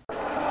happen.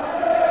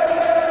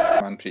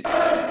 Manpreet.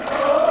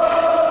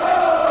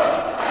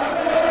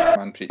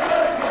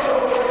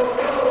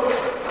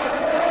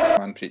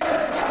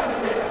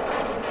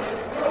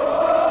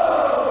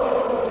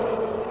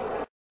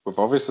 We've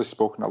obviously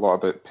spoken a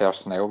lot about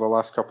personnel the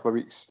last couple of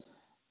weeks,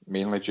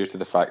 mainly due to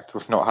the fact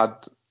we've not had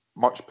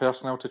much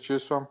personnel to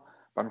choose from.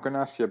 But I'm going to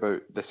ask you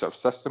about the sort of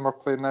system we're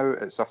playing now.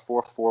 It's a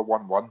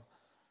 4-4-1-1.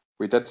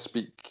 We did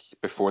speak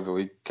before the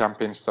league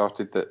campaign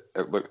started that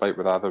it looked like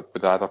we'd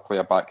either play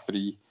a back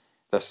three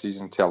this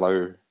season to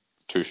allow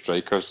 2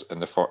 strikers in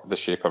the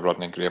shape of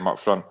Rodney Graham up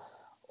front,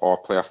 or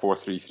play a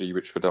 4-3-3,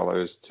 which would allow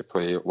us to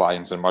play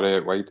Lyons and Murray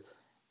out wide.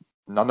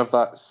 None of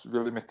that's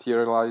really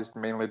materialised,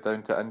 mainly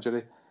down to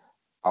injury.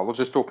 I'll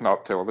just open it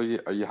up to Ollie.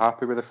 Are you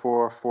happy with the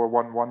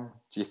 4-4-1-1?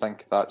 Do you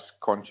think that's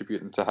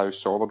contributing to how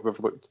solid we've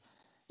looked,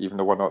 even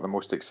though we're not the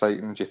most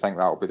exciting? Do you think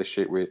that'll be the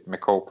shape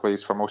McCall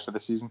plays for most of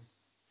the season?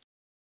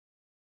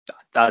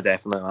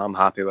 I'm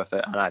happy with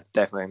it, and I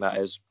definitely think that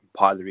is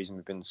part of the reason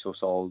we've been so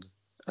solid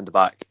in the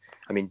back.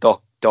 I mean,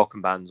 Doc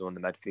and Banzo in the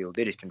midfield,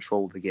 they just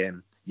control the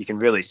game. You can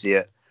really see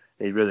it.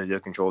 They really do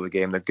control the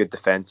game. They're good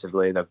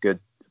defensively. They're good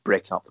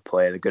breaking up the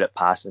play. They're good at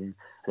passing.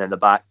 And in the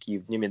back,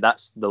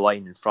 that's the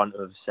line in front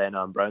of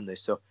Senna and Brownlee.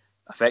 So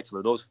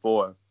effectively, those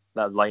 4,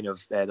 that line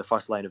of the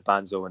first line of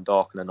Banzo and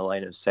Doc, and then the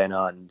line of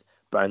Senna and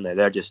Brownlee,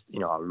 they're just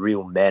a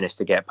real menace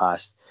to get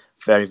past.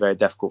 Very, very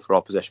difficult for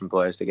opposition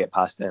players to get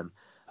past them.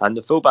 And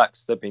the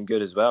fullbacks have been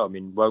good as well. I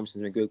mean,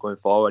 Williamson's been good going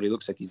forward. He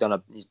looks like he's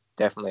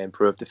definitely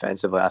improved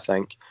defensively, I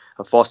think.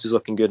 And Foster's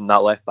looking good in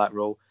that left back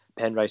role.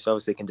 Penrice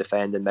obviously can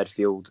defend in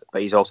midfield,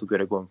 but he's also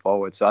good at going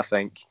forward. So I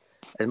think,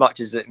 as much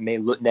as it may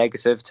look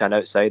negative to an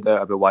outsider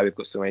about why we've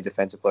got so many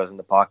defensive players in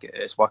the park,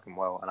 it's working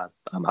well, and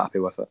I'm happy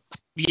with it.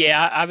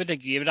 Yeah, I would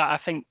agree with that. I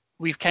think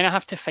we've kind of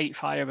have to fight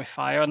fire with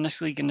fire in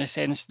this league, in the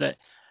sense that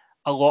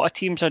a lot of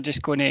teams are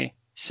just going to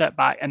sit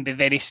back and be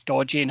very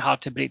stodgy and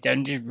hard to break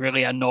down, just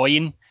really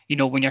annoying.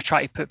 When you're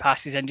trying to put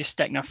passes in, just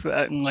sticking their foot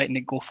out and letting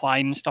it go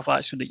flying and stuff like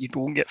that so that you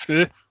don't get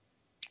through.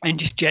 And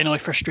just generally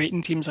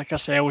frustrating teams like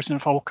ourselves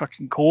and Falkirk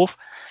and Cove.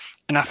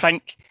 And I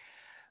think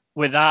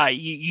with that,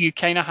 you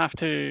kind of have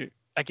to,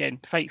 again,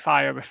 fight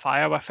fire with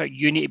fire with it.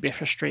 You need to be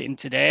frustrating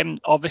to them.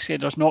 Obviously,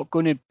 there's not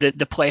going to be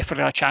the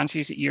plethora of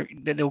chances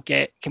that they'll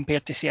get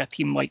compared to, say, a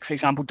team like, for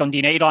example, Dundee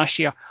United last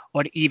year,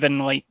 or even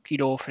like,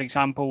 for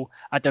example,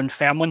 a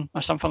Dunfermline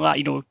or something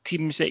like that.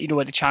 Teams that,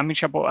 at the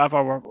Championship or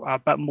whatever were a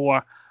bit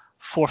more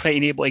forthright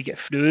and able to get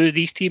through.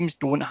 These teams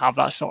don't have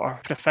that sort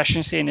of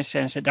proficiency, in the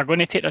sense that they're going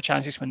to take their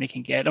chances when they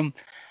can get them.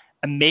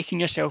 And making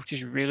yourself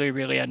just really,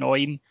 really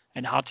annoying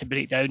and hard to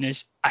break down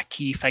is a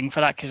key thing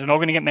for that, because they're not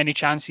going to get many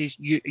chances.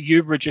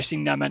 You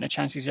reducing the amount of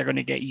chances they're going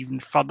to get even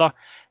further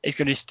is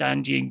going to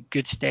stand you in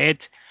good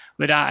stead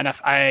with that. And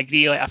I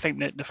agree, I think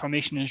that the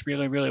formation is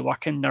really, really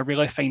working. They're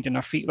really finding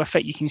their feet with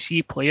it. You can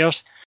see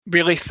players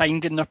really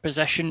finding their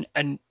position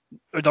and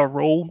their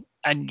role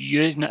and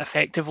using it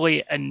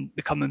effectively and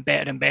becoming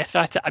better and better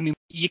at it. I mean,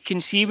 you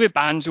can see with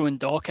Banzo and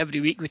Doc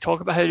every week, we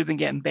talk about how they've been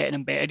getting better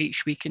and better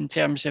each week in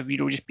terms of,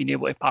 just being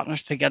able to partner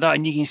together.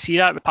 And you can see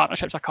that the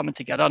partnerships are coming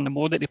together, and the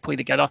more that they play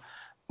together,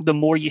 the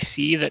more you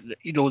see that,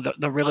 that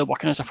they're really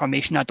working as a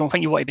formation. I don't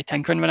think you want to be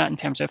tinkering with that in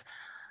terms of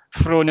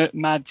throwing out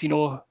mad,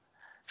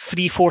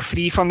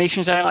 3-4-3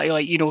 formations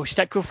out.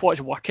 Stick with what's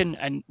working,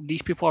 and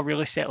these people are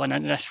really settling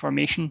into this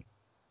formation.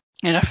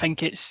 And I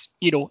think it's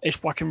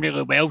working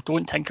really well.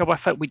 Don't tinker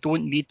with it. We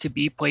don't need to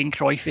be playing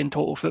Cruyffian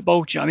total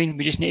football. Do you know what I mean?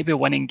 We just need to be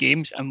winning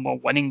games, and we're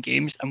winning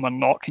games, and we're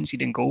not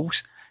conceding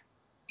goals.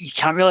 You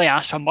can't really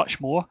ask for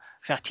much more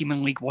for a team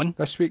in League One.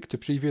 This week, to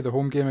preview the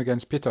home game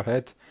against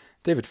Peterhead,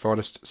 David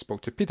Forrest spoke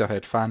to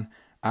Peterhead fan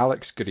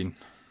Alex Green.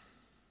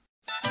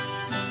 In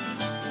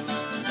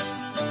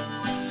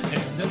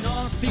the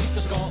northeast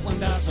of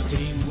Scotland, there's a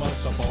team was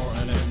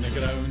supporting in the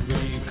ground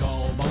we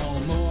call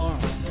Balmore.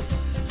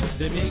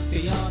 They make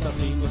the other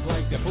team look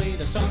like they play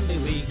the Sunday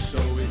League, so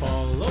we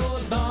follow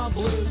the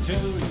blue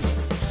tune.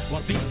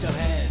 We're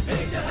Peterhead,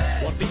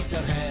 we're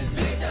Peterhead,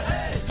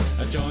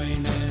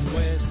 join in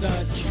with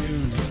the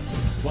tune.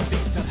 We're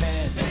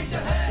Peterhead,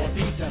 we're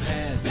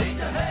Peterhead,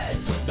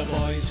 the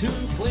boys who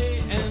play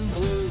in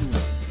blue.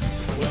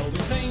 Well, we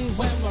sing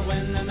when we're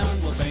winning,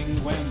 and we'll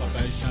sing when we're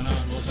fishing,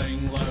 and we'll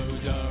sing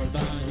louder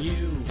than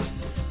you.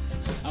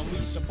 And we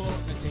support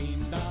the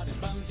team that is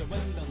bound to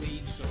win the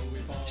league, so we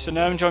follow. So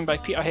now I'm joined by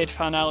Peterhead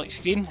fan Alex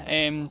Green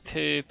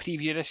to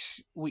preview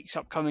this week's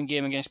upcoming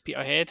game against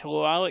Peterhead.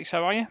 Hello Alex,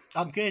 how are you?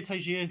 I'm good.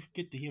 How's you?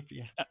 Good to hear from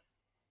you.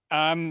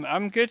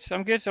 I'm good.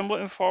 I'm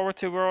looking forward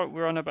to.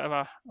 We're on a bit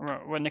of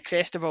we're on the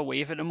crest of a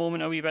wave at the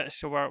moment a wee bit,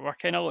 so we're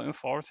kind of looking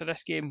forward to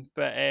this game.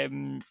 But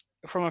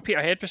from a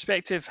Peterhead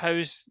perspective,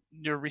 how's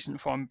your recent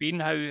form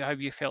been? How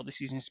have you felt the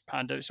season's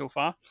panned out so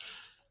far?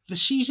 The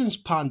season's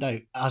panned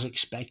out as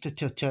expected,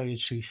 to tell you the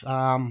truth.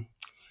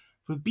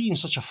 With being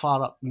such a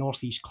far up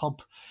northeast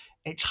club,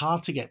 it's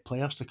hard to get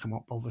players to come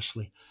up,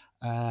 obviously.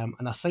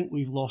 And I think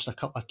we've lost a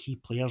couple of key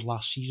players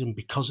last season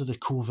because of the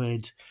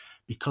COVID,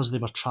 because they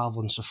were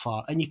travelling so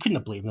far. And you couldn't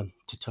have blamed them,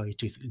 to tell you the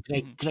truth.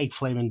 Greg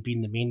Fleming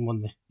being the main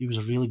one, he was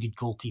a really good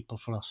goalkeeper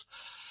for us.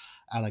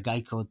 And a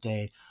guy called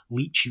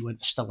Leach, who went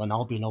to Stirling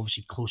Albion,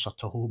 obviously closer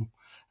to home.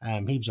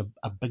 He was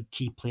a big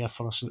key player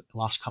for us in the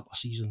last couple of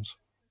seasons.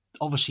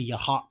 Obviously, your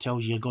heart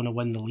tells you you're going to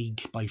win the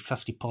league by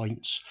 50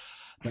 points.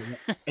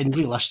 And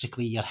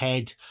realistically, your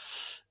head,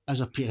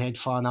 as a Peterhead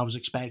fan, I was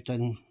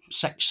expecting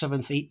 6th,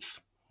 7th, 8th,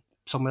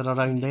 somewhere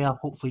around there.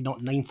 Hopefully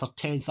not 9th or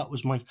 10th. That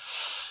was my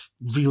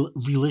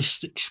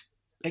realistic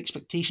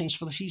expectations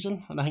for the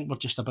season. And I think we're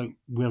just about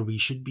where we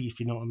should be, if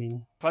you know what I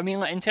mean. I mean,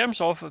 like, in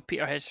terms of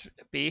Peterhead's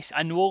base,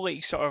 I know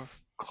like sort of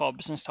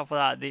clubs and stuff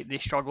like that, they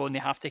struggle and they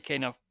have to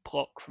kind of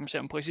pluck from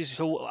certain places.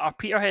 So are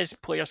Peterhead's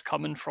players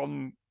coming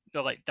from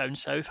like down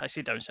south? I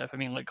say down south, I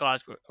mean like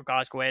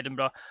Glasgow,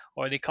 Edinburgh,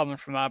 or are they coming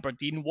from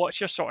Aberdeen?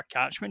 What's your sort of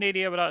catchment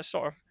area with that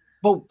sort of?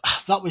 Well,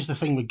 that was the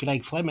thing with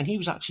Greg Fleming. He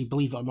was actually,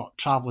 believe it or not,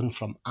 travelling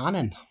from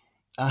Annan.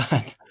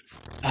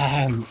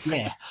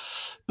 Yeah,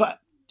 but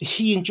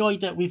he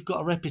enjoyed it. We've got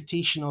a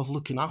reputation of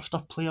looking after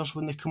players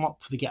when they come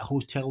up. They get a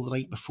hotel the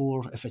night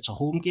before. If it's a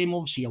home game,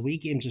 obviously away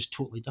games is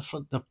totally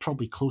different. They're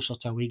probably closer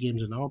to away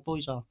games than our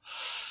boys are.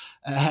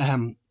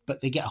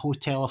 But they get a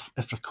hotel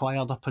if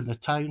required up in the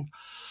town.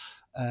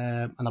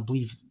 And I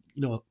believe,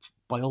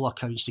 by all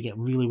accounts, they get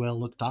really well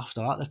looked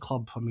after at the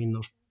club. I mean,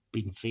 there's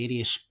been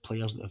various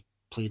players that have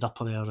played up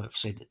there that have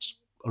said it's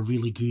a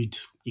really good,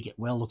 you get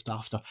well looked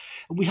after.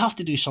 And we have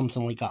to do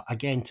something like that,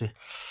 again, to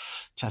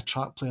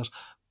attract players.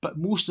 But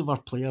most of our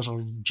players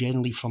are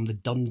generally from the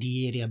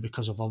Dundee area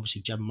because of,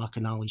 obviously, Jim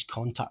McInally's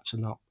contacts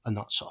and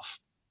that sort of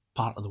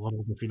part of the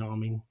world, if you know what I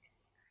mean.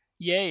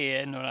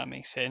 Yeah, no, that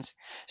makes sense.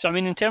 So, I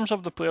mean, in terms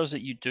of the players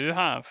that you do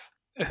have,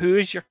 who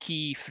is your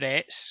key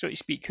threats, so to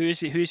speak? Who's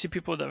the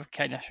people that have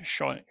kind of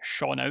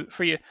shone out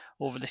for you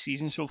over the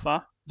season so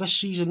far? This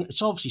season,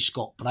 it's obviously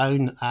Scott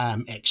Brown,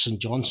 ex St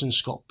Johnstone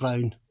Scott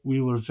Brown. We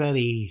were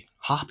very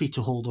happy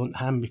to hold on to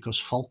him because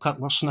Falkirk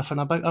were sniffing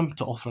about him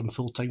to offer him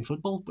full-time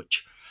football,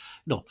 which,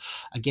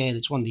 again,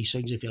 it's one of these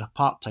things, if you're a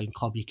part-time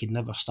club, you can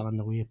never stand in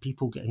the way of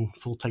people getting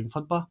full-time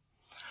football.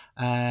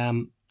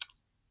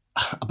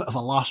 A bit of a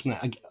last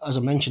minute, as I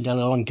mentioned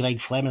earlier on, Greg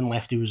Fleming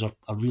left, who was a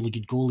really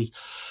good goalie.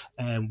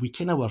 We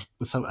kind of were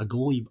without a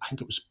goalie. I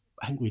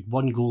think we had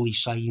one goalie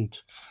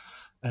signed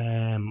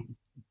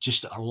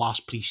just at our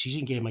last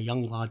pre-season game, a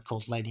young lad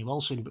called Lenny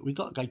Wilson, but we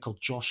got a guy called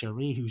Josh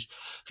Array who's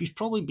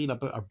probably been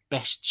about our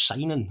best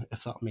signing,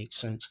 if that makes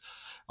sense,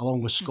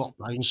 along with Scott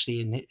Brown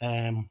staying.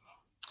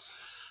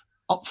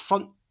 Up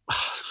front,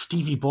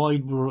 Stevie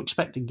Boyd, we were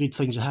expecting good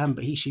things of him,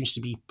 but he seems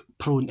to be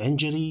prone to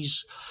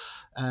injuries.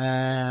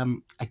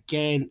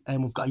 Again,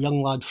 we've got a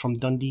young lad from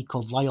Dundee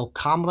called Lyle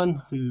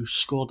Cameron who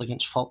scored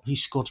against he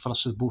scored for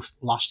us in both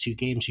last two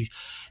games, who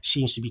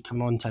seems to be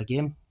coming on to a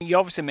game. You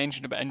obviously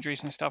mentioned about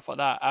injuries and stuff like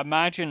that. I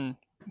imagine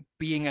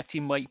being a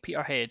team like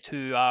Peterhead,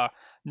 who are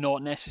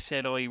not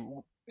necessarily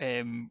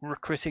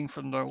recruiting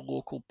from their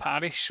local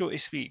parish, so to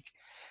speak,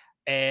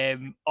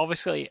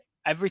 obviously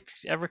every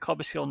club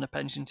is feeling the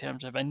pinch in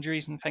terms of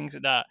injuries and things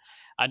like that,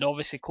 and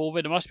obviously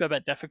COVID, it must be a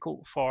bit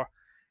difficult for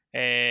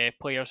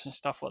players and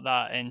stuff like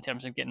that in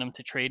terms of getting them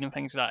to train and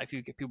things like that if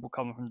you get people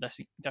coming from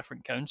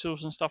different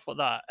councils and stuff like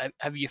that.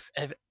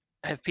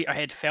 Have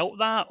Peterhead felt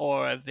that,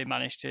 or have they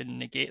managed to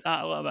negate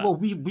that a little bit?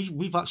 Well,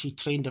 we've actually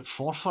trained at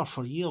Forfar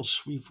for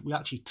years. We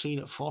actually train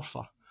at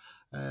Forfar,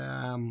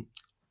 and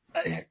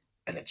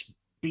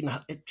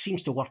it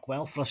seems to work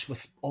well for us,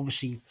 with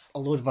obviously a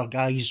load of our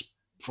guys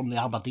from the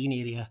Aberdeen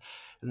area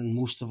and then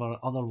most of our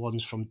other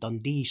ones from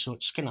Dundee, so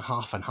it's kind of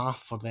half and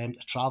half for them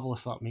to travel,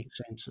 if that makes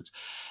sense.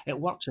 It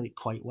works out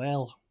quite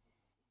well.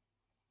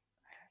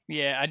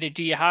 Yeah, and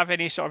do you have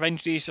any sort of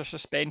injuries or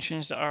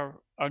suspensions that are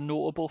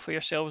notable for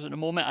yourselves at the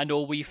moment? I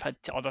know we've had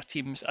other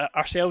teams,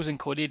 ourselves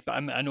included, but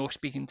I know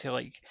speaking to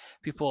like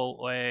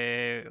people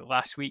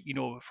last week,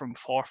 from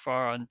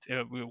Forfar,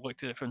 and we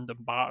looked at it from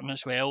Dumbarton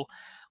as well.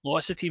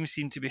 Lots of teams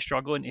seem to be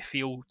struggling to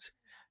field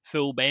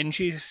full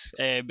benches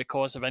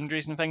because of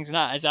injuries and things. And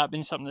has that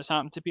been something that's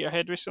happened to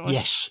Peterhead recently?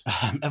 Yes,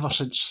 ever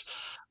since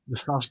the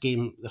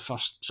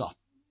first sort of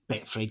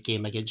Betfred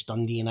game against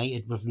Dundee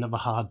United, we've never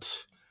had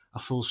a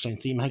full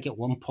strength team. I think at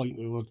one point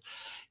we were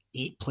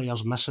 8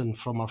 players missing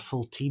from our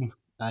full team.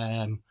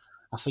 I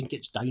think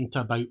it's down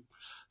to about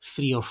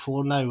 3 or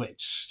 4 now.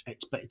 It's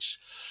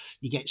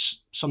you get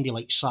somebody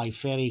like Cy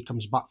Ferry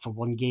comes back for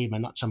one game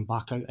and that's him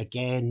back out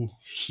again.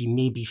 He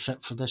may be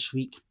fit for this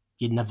week.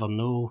 You never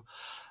know.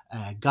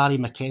 Gary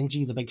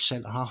McKenzie, the big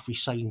centre-half we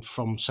signed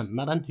from St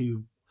Mirren,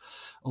 who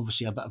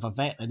obviously a bit of a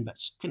veteran, but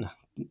kind of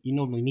you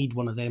normally need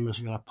one of them if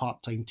you're a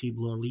part-time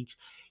table or league.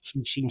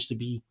 He seems to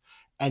be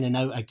in and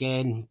out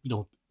again,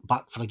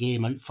 back for a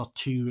game, out for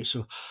two.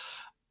 So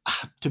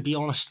to be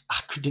honest, I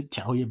couldn't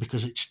tell you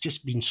because it's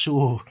just been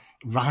so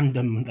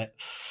random that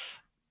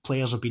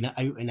players have been out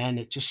and in.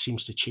 It just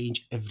seems to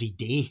change every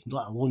day,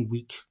 let alone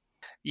week.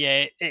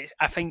 Yeah,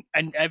 I think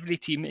in every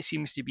team it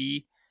seems to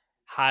be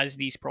has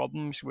these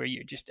problems where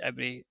you just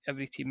every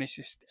team is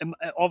just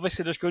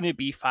obviously there's going to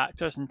be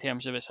factors in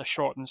terms of it's a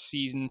shortened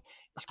season,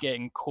 it's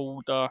getting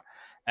colder,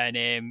 and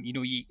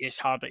it's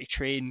harder to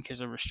train because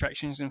of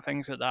restrictions and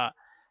things like that.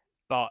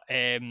 But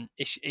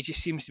it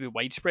just seems to be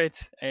widespread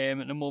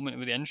at the moment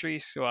with the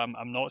injuries, so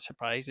I'm not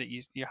surprised that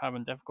you're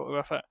having difficulty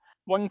with it.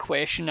 One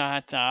question I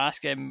had to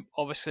ask,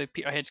 obviously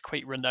Peterhead's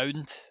quite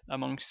renowned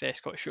amongst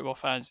Scottish football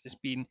fans as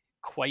being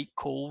quite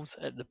cold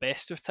at the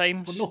best of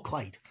times. Well, no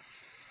Clyde.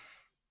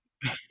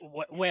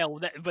 Well,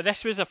 but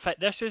this was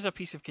a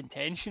piece of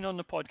contention on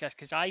the podcast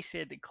because I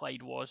said that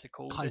Clyde was the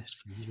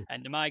coldest,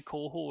 and my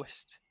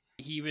co-host,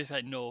 he was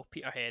like, no,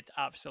 Peterhead,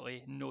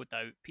 absolutely, no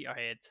doubt,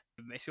 Peterhead.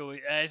 So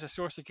it is a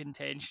source of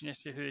contention as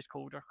to who is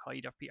colder,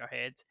 Clyde or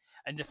Peterhead.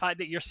 And the fact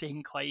that you're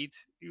saying Clyde,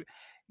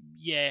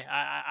 yeah,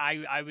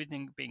 I would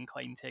be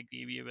inclined to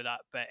agree with you with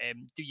that. But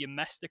do you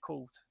miss the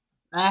cold?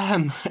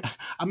 I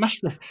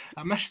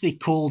miss the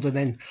cold, and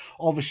then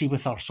obviously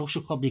with our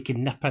social club you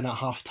can nip in at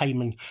half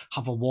time and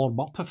have a warm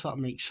up, if that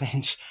makes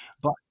sense.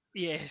 But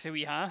yeah, so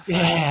we have.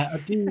 Yeah, I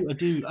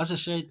do. As I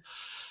said,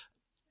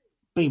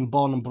 being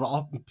born and brought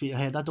up in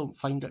Peterhead, I don't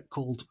find it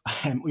cold,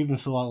 even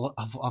though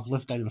I've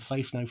lived down in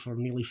Fife now for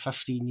nearly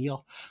 15 years.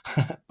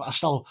 But I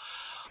still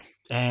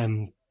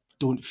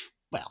don't.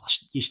 Well,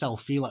 you still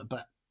feel it,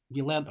 but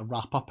you learn to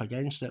wrap up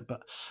against it.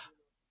 But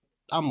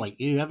I'm like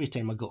you. Every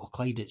time I go to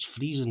Clyde, it's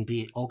freezing,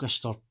 be it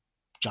August or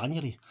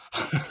January.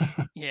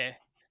 Yeah.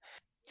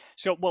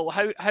 So, well,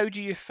 how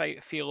do you feel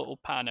it will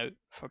pan out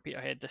for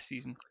Peterhead this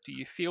season? Do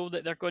you feel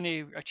that they're going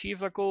to achieve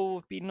their goal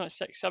of being at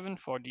 6th,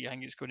 7th, or do you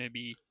think it's going to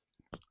be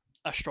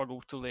a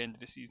struggle till the end of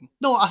the season?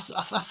 No, I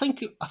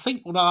think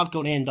we are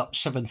going to end up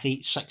 7th,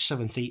 8th, 6th,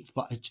 7th, 8th,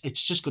 but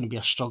it's just going to be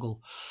a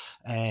struggle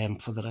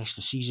for the rest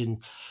of the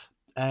season.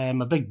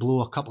 A big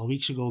blow a couple of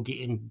weeks ago,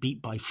 getting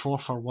beat by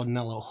Forfar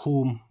 1-0 at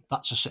home.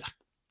 That's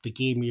the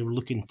game you're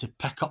looking to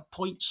pick up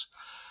points.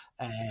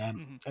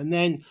 And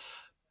then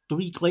the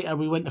week later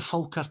we went to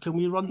Falkirk and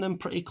we run them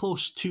pretty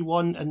close,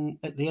 2-1, and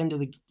at the end of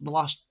the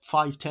last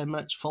 5-10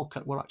 minutes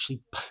Falkirk were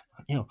actually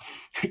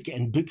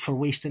getting booked for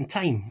wasting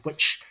time,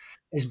 which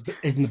is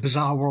in the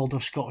bizarre world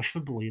of Scottish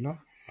football,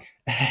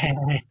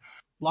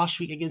 Last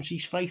week against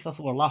East Fife,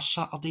 or last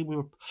Saturday, we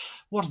were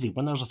worthy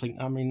winners, I think.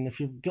 I mean,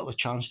 if you've got the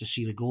chance to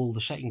see the goal,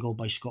 the second goal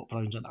by Scott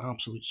Brown's an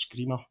absolute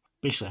screamer.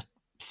 Basically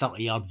a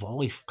 30-yard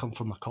volley come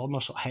from a corner,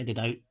 sort of headed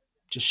out,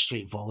 just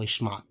straight volley,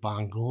 smack,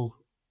 bang, goal.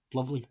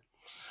 Lovely.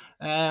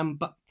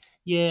 But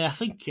yeah, I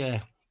think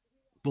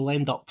we'll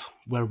end up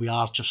where we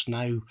are just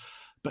now,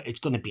 but it's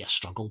going to be a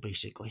struggle,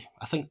 basically.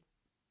 I think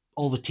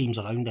all the teams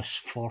around us,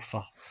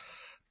 Forfar,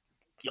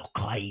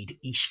 Clyde,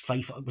 East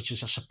Fife, which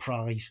is a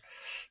surprise,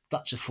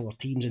 that's the 4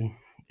 teams, and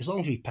as long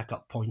as we pick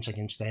up points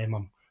against them,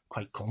 I'm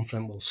quite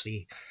confident we'll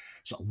see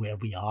sort of where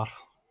we are.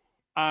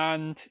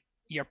 And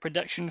your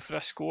prediction for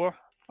a score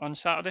on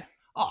Saturday?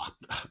 Oh,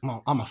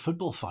 I'm a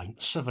football fan.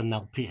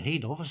 7-0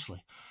 Peterhead,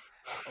 obviously.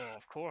 Oh,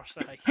 of course.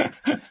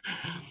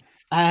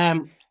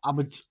 I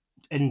would,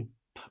 and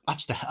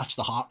that's the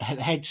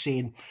head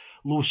saying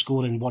low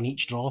scoring, 1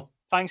 each draw.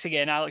 Thanks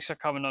again, Alex, for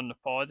coming on the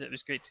pod. It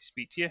was great to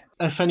speak to you.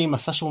 If any of my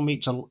Thistle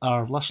mates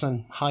are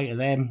listening, hi to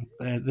them.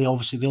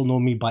 They'll know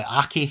me by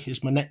Aki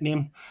is my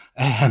nickname.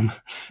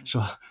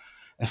 So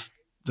if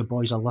the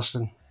boys are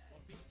listening,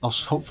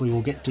 hopefully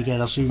we'll get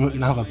together soon. We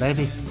can have a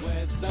baby.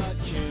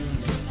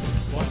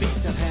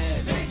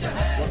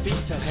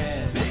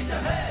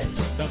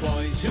 The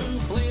boys who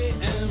play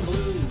in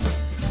blue.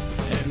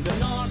 In the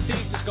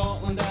northeast of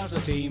Scotland, there's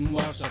a team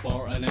we're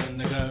supporting in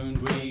the ground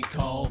we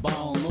call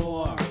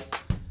Balmore.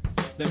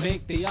 They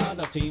make the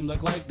other team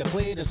look like they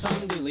play the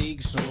Sunday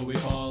League, so we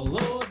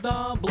follow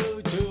the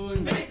blue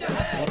tune.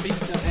 We're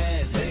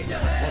Peterhead,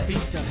 we're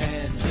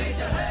Peterhead,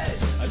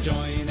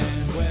 join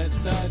in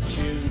with the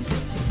tune.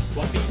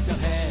 We're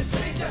Peterhead,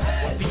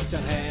 we're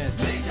Peterhead,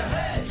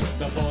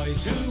 the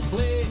boys who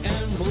play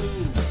in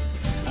blue.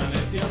 And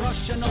if you're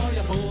Russian or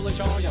you're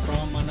Polish or you're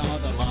from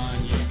another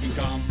land, you can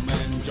come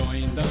and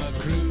join the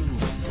crew.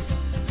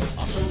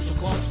 Our social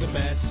club's the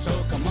best, so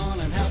come on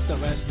and help the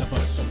rest of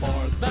us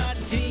support that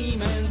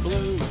team in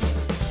blue.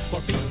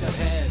 For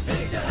Peterhead,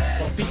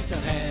 for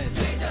Peterhead,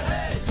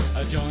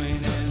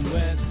 join in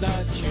with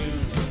the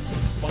tune.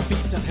 For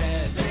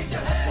Peterhead,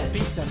 for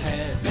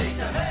Peterhead,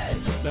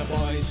 the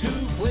boys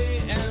who play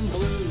in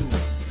blue.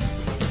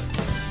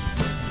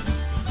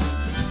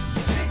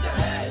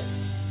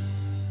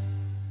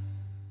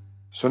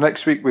 So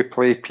next week we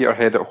play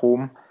Peterhead at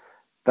home.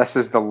 This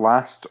is the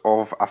last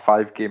of a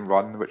 5-game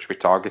run which we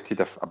targeted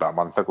about a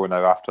month ago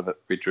now after that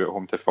we drew at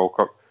home to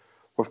Falkirk.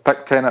 We've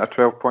picked 10 out of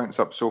 12 points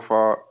up so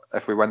far.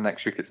 If we win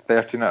next week, it's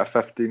 13 out of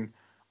 15.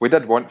 We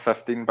did want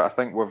 15, but I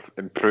think we've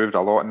improved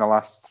a lot in the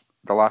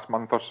last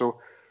month or so.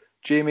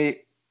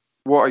 Jamie,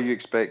 what are you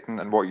expecting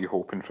and what are you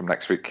hoping from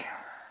next week?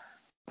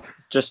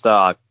 Just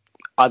I'd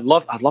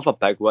love a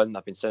big win.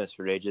 I've been saying this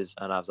for ages,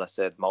 and as I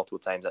said multiple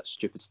times, that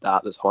stupid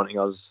stat that's haunting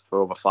us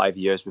for over 5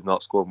 years. We've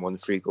not scored more than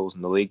 3 goals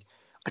in the league.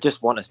 I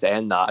just want us to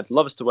end that. I'd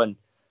love us to win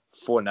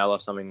 4-0 or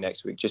something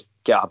next week. Just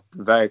get a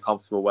very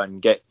comfortable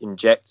win,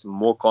 inject some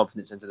more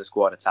confidence into the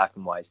squad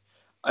attacking wise.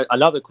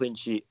 Another clean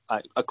sheet,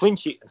 a clean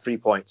sheet and 3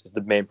 points is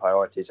the main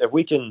priorities. If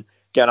we can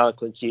get another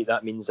clean sheet,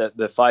 that means that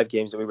the 5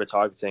 games that we were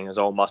targeting as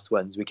all must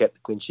wins. We kept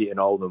the clean sheet in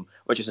all of them,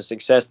 which is a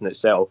success in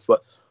itself.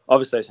 But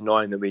obviously it's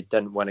annoying that we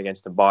didn't win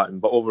against Dumbarton.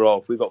 But overall,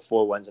 if we got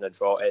 4 wins and a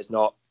draw, it's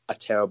not a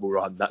terrible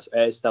run.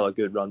 It is still a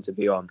good run to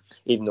be on,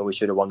 even though we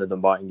should have won the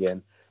Dumbarton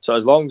game. So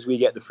as long as we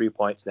get the 3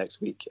 points next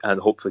week and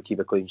hopefully keep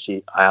a clean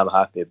sheet, I am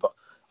happy. But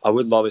I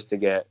would love us to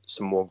get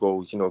some more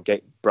goals,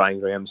 get Brian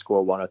Graham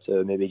score 1 or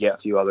 2, maybe get a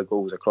few other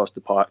goals across the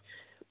park.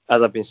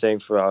 As I've been saying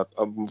for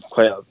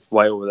quite a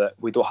while, that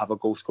we don't have a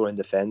goal scoring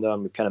defender,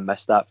 and we've kind of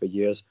missed that for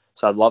years.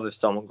 So I'd love if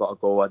someone got a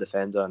goal, a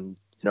defender, and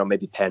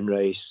maybe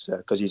Penrice,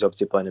 because he's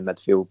obviously playing in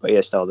midfield, but he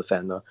is still a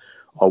defender,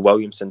 or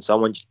Williamson,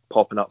 someone just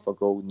popping up for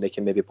goal, and they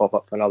can maybe pop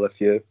up for another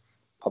few,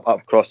 pop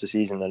up across the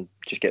season, and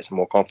just get some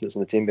more confidence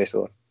in the team,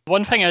 basically.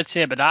 One thing I'd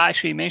say about that,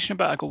 actually, you mentioned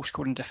about a goal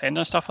scoring defender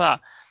and stuff like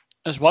that.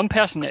 There's one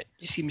person that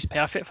seems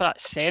perfect for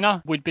that.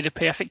 Senna would be the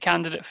perfect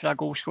candidate for a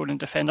goal scoring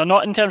defender,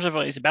 not in terms of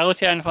his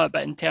ability or anything,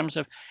 but in terms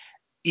of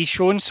he's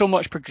shown so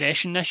much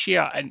progression this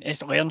year and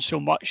has learned so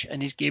much,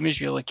 and his game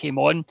has really came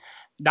on.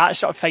 That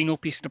sort of final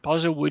piece of the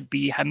puzzle would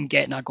be him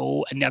getting a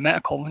goal and the amount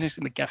of confidence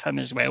that would give him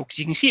as well, because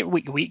you can see it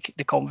week to week,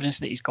 the confidence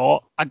that he's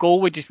got. A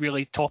goal would just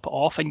really top it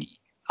off, and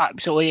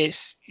absolutely,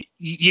 it's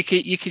you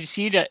could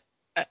see that.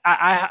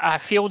 I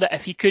feel that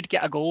if he could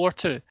get a goal or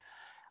two,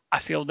 I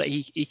feel that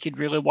he could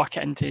really work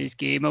it into his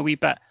game a wee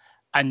bit.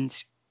 And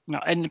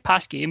in the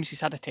past games,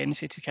 he's had a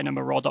tendency to kind of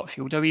maraud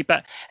upfield a wee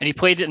bit, and he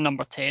played it in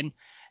number 10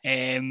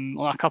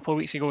 a couple of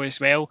weeks ago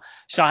as well.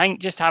 So I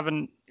think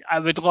I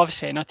would love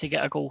Senna to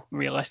get a goal.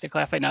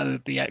 Realistically, I think that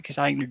would be it, because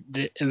I think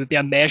it would be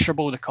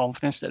immeasurable, the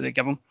confidence that they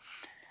give him.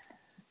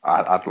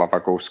 I'd love a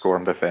goal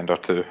scoring defender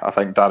too. I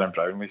think Darren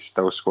Brownlee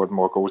still scored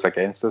more goals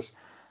against us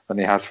than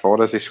he has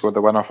for us. He scored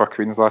the winner for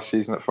Queens last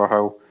season at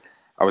Firhill.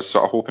 I was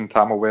sort of hoping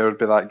Tam O'Ware would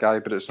be that guy,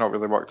 but it's not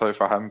really worked out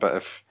for him.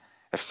 But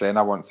if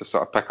Senna wants to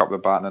sort of pick up the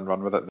baton and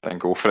run with it, then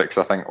go for it,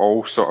 because I think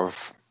all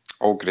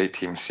great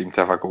teams seem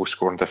to have a goal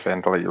scoring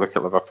defender. Like you look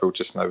at Liverpool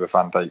just now with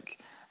Van Dijk.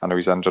 I know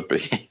he's injured,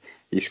 but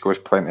he scores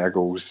plenty of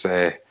goals.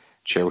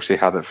 Chelsea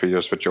had it for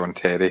years with John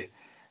Terry.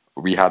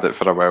 We had it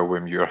for a while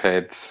with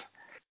Muirhead.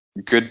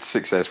 Good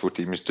successful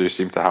teams do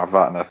seem to have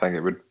that, and I think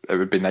it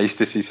would be nice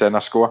to see Senna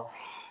score.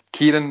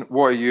 Kieran,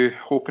 what are you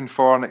hoping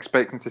for and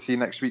expecting to see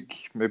next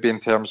week? Maybe in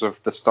terms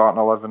of the starting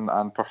 11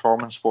 and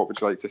performance, what would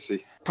you like to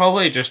see?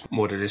 Probably just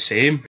more of the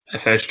same.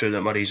 If it's true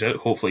that Murray's out,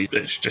 hopefully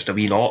it's just a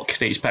wee knock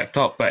that he's picked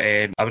up. But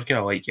I would kind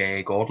of like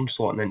Gordon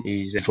slotting into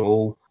his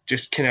role,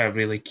 just kind of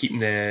really keeping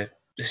the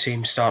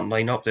same starting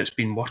lineup that's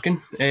been working,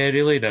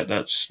 really,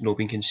 that's not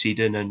been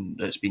conceding and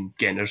that's been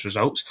getting us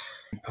results.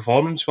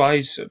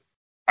 Performance-wise,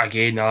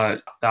 again,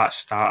 that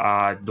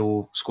stat,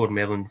 no scoring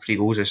more than 3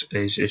 goals, as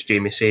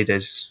Jamie said,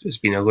 has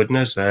been eluding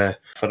us for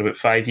about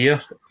 5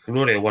 years. We've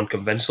not really won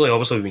convincingly.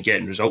 Obviously, we've been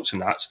getting results,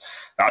 and that's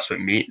what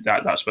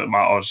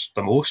matters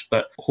the most.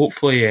 But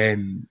hopefully,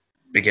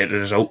 we get the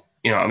result.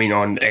 You know what I mean,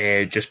 on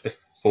just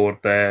before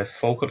the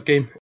Falkirk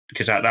game,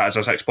 because that is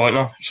a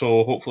 6-pointer.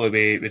 So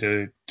hopefully, we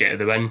do get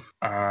the win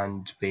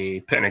and we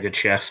put in a good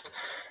shift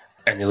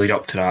in the lead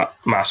up to that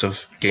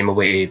massive game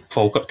away to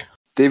Falkirk.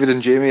 David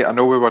and Jamie, I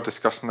know we were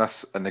discussing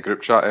this in the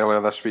group chat earlier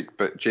this week,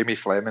 but Jamie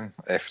Fleming,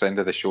 a friend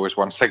of the show, has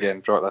once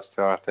again brought this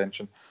to our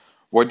attention.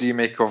 What do you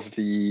make of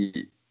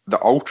the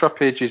ultra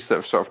pages that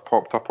have sort of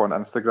popped up on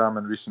Instagram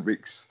in recent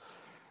weeks?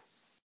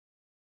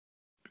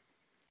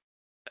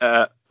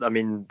 I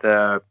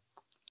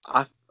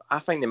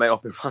think they might all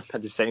be run by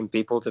the same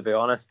people, to be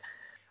honest.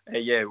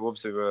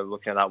 Obviously we were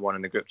looking at that one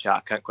in the group chat.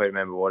 I can't quite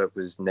remember what it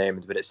was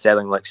named, but it's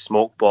selling like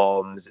smoke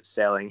bombs. It's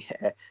selling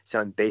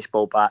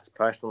baseball bats,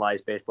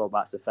 personalised baseball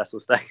bats with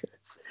Thistle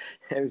stickers.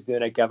 It was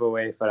doing a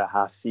giveaway for a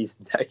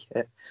half-season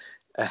ticket.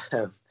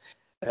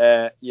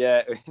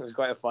 It was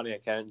quite a funny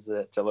account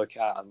to look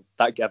at. And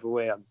that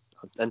giveaway, I'm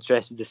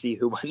interested to see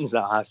who wins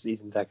that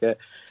half-season ticket.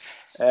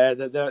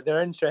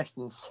 They're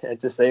interesting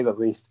to say the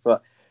least,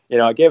 but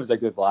it gave us a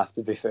good laugh,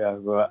 to be fair.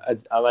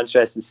 But I'm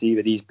interested to see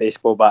with these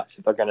baseball bats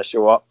if they're going to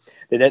show up.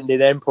 They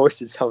then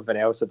posted something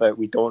else about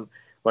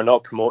we're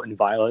not promoting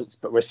violence,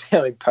 but we're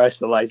selling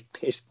personalised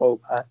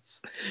baseball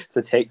bats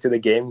to take to the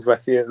games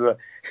with you.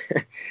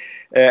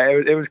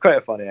 It was quite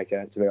a funny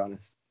account, to be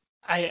honest.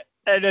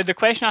 The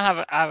question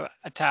I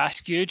have to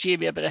ask you,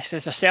 Jamie, about this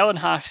is: they're selling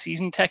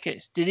half-season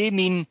tickets. Do they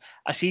mean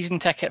a season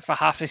ticket for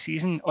half a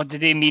season, or do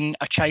they mean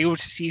a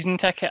child's season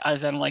ticket,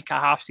 as in like a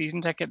half-season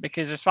ticket?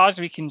 Because as far as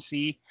we can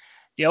see,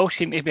 they all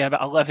seem to be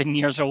about 11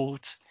 years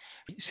old.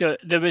 So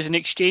there was an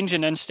exchange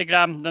on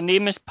Instagram. Their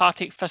name is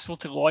Partick Thistle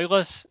to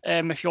Loyalists,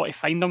 if you want to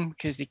find them,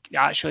 because they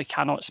actually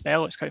cannot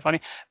spell. It's quite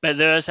funny. But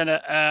there is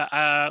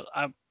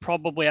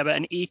probably about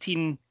an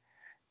 18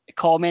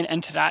 comment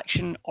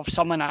interaction of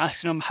someone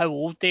asking them how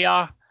old they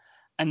are,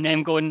 and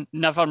them going,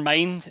 never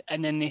mind.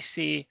 And then they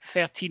say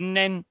 13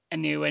 then,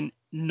 and they went,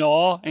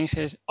 no. And he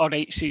says, all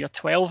right, so you're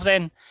 12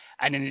 then.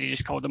 And then they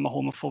just called him a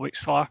homophobic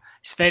slur.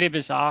 It's very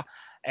bizarre.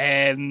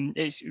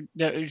 It's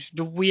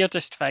the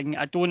weirdest thing.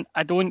 I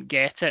don't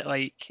get it,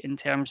 like, in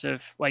terms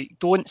of, like,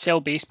 don't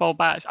sell baseball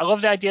bats. I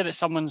love the idea that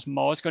someone's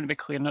ma is going to be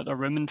clearing out their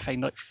room and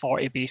find like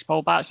 40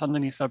 baseball bats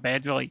underneath their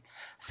bed with like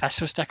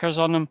Thistle stickers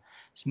on them.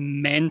 It's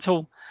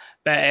mental.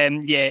 But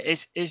yeah,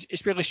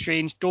 it's really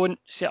strange. Don't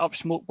set up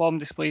smoke bomb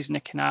displays in the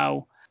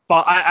canal.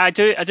 But I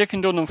do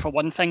condone them for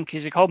one thing,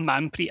 because they call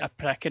Manpreet a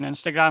prick on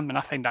Instagram, and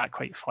I find that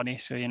quite funny.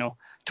 So,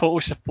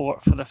 total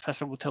support for the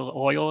Thistle to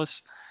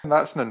Loyalists. And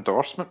that's an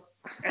endorsement.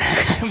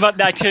 But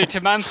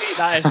to Manpreet,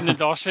 that is an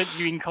endorsement,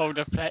 you being called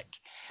a prick.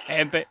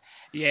 But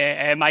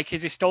yeah,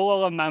 because they stole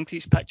all of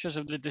Manpreet's pictures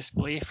of the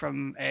display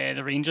from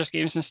the Rangers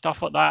games and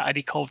stuff like that, and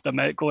he called them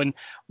out going,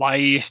 why are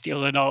you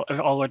stealing all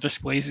our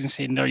displays and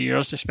saying they're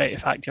yours despite the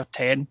fact you're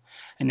 10?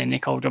 And then they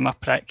called him a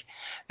prick.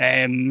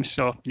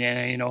 So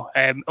yeah,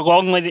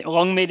 long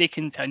may they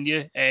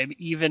continue,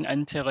 even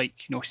into like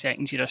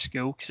second year of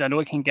school, because I know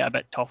it can get a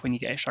bit tough when you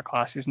get extra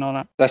classes and all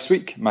that. This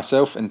week,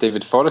 myself and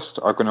David Forrest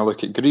are going to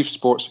look at Grieve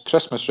Sports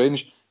Christmas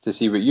range to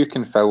see what you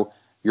can fill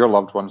your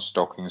loved one's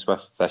stockings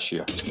with this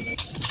year.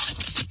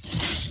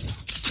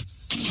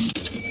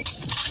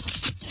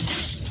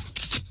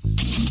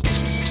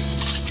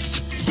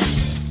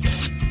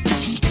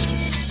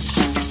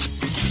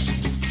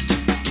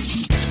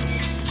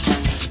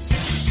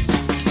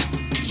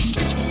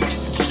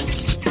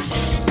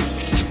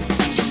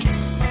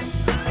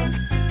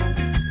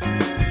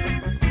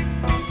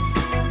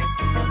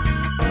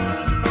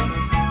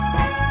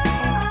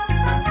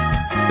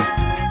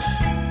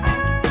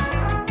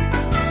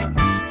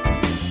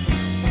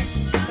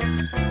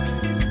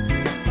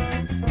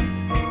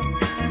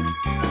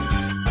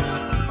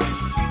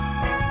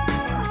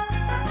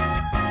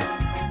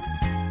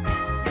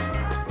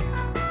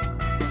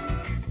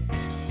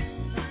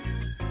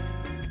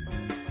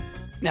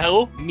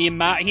 Hello, me and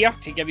Matt here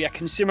to give you a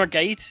consumer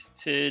guide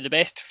to the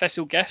best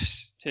Thistle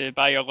gifts to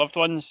buy your loved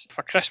ones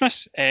for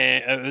Christmas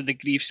out of the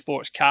Grieve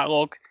Sports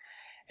catalogue.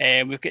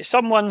 We've got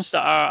some ones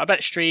that are a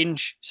bit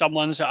strange, some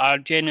ones that are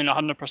genuine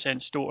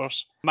 100%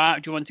 stores.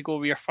 Matt, do you want to go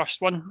with your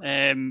first one?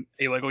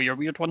 You want to go your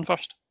weird one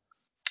first?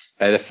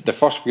 The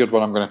first weird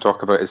one I'm going to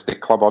talk about is the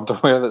club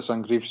underwear that's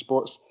on Grieve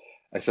Sports.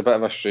 It's a bit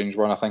of a strange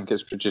one. I think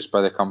it's produced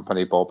by the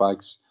company Ball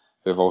Bags,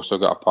 who've also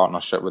got a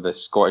partnership with the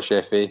Scottish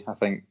FA. I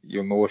think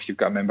you'll know if you've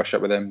got a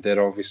membership with them.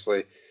 They're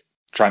obviously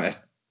trying to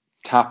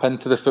tap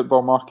into the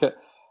football market.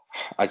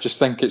 I just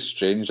think it's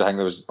strange. I think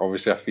there was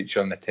obviously a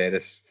feature on the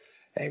Terrace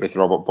with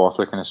Robert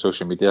Borthwick in a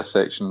social media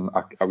section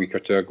a week or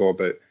two ago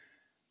about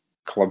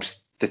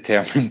clubs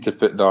determined to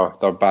put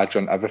their badge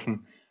on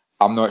everything.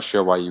 I'm not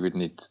sure why you would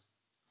need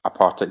a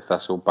Partick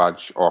Thistle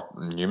badge or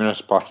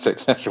numerous Partick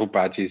Thistle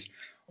badges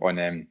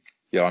on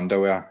your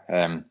underwear.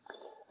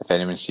 If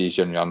anyone sees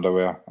you in your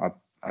underwear,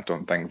 I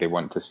don't think they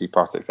want to see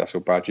Partick Thistle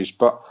badges,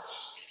 but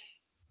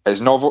it's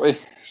novelty,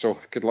 so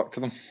good luck to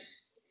them.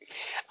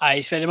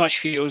 It very much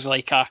feels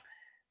like a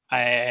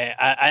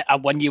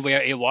one you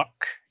wear to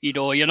work.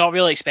 You're not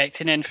really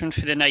expecting anything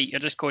for the night. You're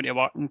just going to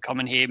work and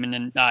coming home, and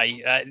then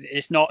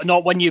it's not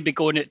one you'd be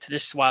going out to the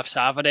Suave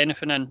Sav or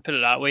anything, and put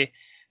it that way,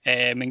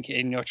 and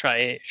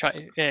try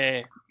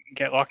to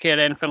get lucky or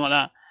anything like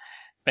that.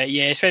 But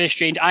yeah, it's very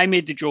strange. I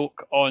made the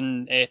joke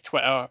on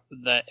Twitter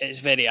that it's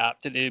very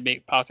apt that they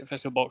make Partick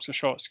Thistle boxer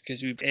shorts,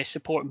 because we've been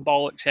supporting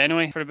Bollocks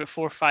anyway for about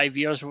 4 or 5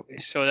 years,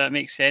 so that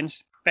makes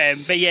sense.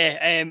 But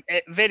yeah,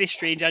 very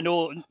strange. I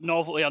know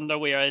novelty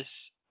underwear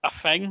is a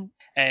thing,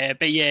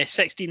 but yeah,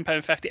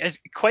 £16.50 is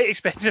quite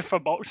expensive for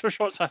boxer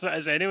shorts as it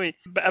is anyway.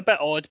 But a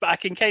bit odd, but I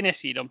can kind of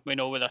see them,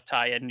 with a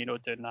tie-in,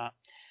 doing that.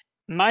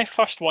 My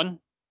first one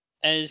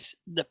is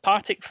the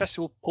Partick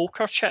Thistle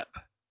poker chip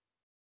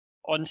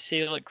on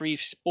sale at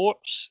Grieve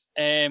Sports.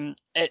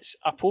 It's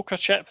a poker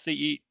chip that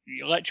you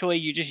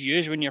just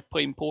use when you're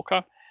playing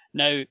poker.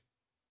 Now,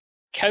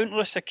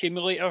 countless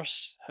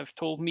accumulators have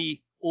told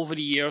me over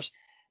the years,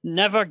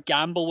 never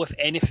gamble with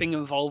anything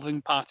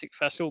involving Partick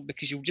Thistle,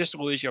 because you'll just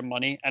lose your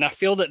money. And I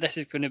feel that this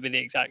is going to be the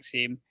exact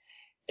same.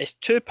 It's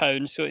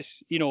 £2, so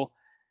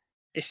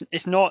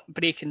it's not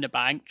breaking the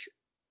bank.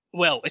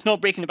 Well, it's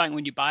not breaking the bank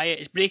when you buy it.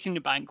 It's breaking the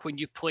bank when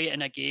you play it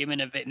in a game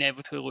and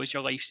inevitably lose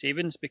your life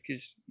savings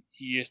because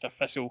you used a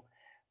Thistle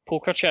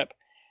poker chip.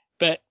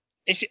 But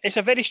it's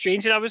a very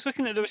strange. And I was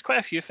looking at, there was quite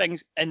a few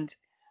things, and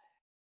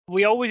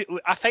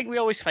I think we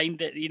always find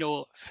that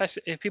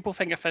if people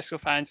think of Thistle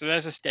fans, there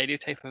is a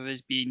stereotype of us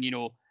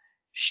being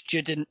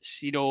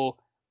students,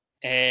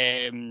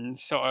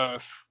 sort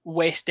of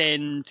West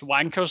End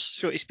wankers,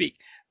 so to speak.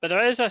 But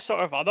there is a sort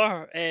of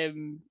other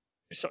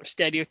sort of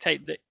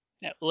stereotype that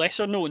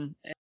lesser known.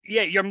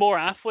 Yeah, you're more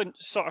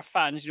affluent sort of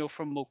fans,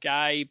 from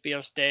Mulgai,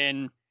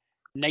 Bearsden,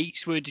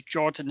 Knightswood,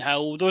 Jordan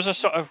Hill, those are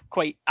sort of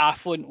quite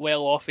affluent,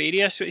 well-off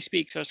areas, so to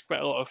speak. There's quite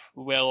a lot of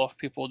well-off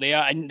people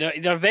there, and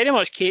they're very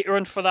much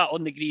catering for that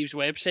on the Greaves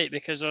website,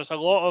 because there's a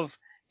lot of,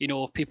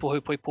 people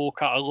who play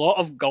poker, a lot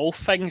of golf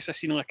things. I've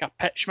seen like a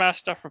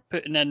pitchmaster for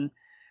putting in,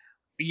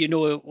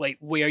 like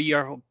where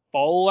your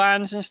ball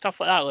lands and stuff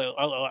like that,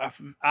 like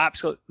an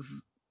absolute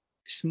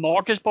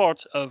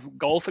smorgasbord of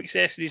golf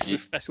accessories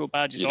with Thistle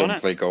badges You on don't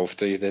it. play golf,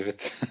 do you,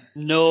 David?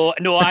 No,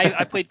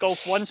 I played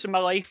golf once in my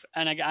life,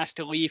 and I got asked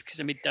to leave because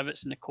I made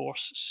divots in the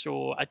course.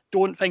 So I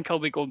don't think I'll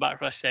be going back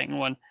for a second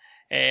one.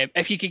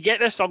 If you could get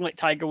this on like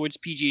Tiger Woods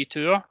PGA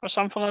Tour or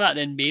something like that,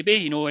 then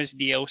maybe, as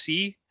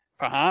DLC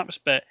perhaps.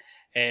 But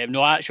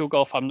no, actual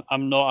golf,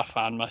 I'm not a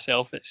fan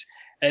myself. It's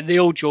the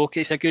old joke.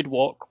 It's a good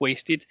walk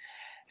wasted.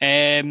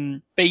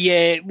 But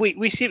yeah,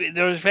 we see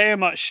there's very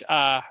much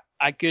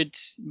a good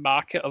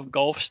market of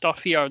golf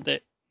stuff here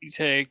that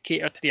to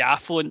cater to the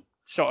affluent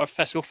sort of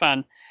Thistle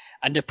fan.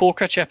 And the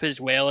poker chip as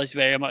well is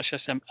very much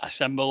a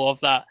symbol of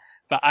that.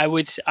 But I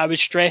would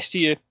stress to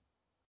you,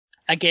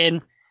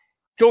 again,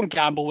 don't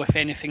gamble with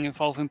anything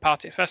involving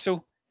Partick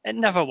Thistle. It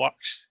never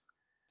works.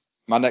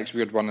 My next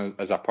weird one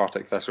is a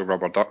Partick Thistle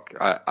rubber duck.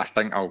 I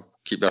think I'll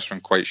keep this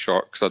one quite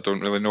short because I don't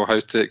really know how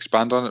to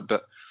expand on it.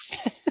 But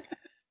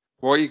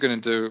what are you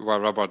going to do with a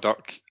rubber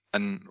duck,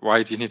 and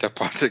why do you need a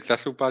Partick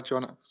Thistle badge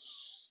on it?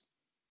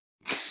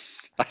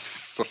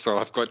 That's all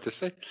I've got to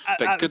say.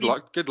 But good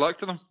luck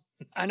to them.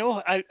 I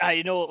know.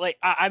 I know. Like,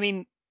 I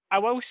mean, I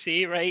will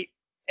say, right,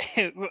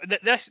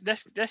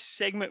 this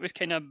segment was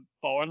kind of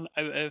born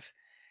out of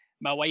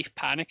my wife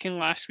panicking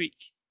last week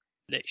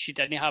that she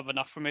didn't have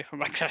enough for me for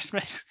my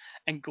Christmas,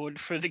 and going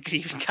through the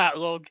Greaves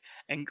catalogue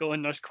and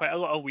going, there's quite a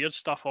lot of weird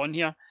stuff on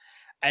here.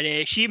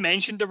 And she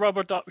mentioned the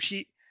rubber duck.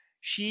 She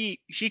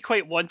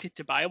quite wanted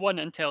to buy one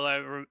until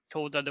I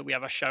told her that we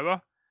have a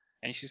shower,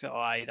 and she said, "Oh,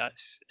 aye,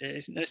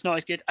 it's not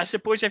as good." I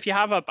suppose if you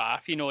have a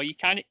bath, you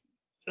can't.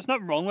 There's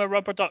nothing wrong with a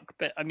rubber duck,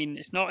 but I mean,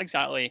 it's not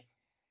exactly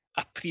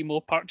a primo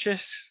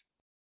purchase.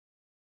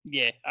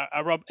 Yeah,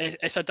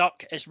 it's a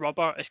duck, it's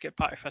rubber, it's got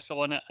Partick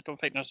Thistle on it. I don't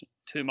think there's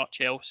too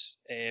much else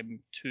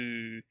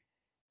to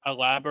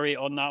elaborate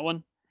on that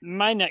one.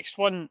 My next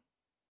one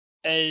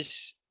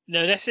is,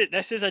 now this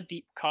is a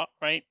deep cut,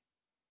 right?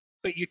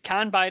 But you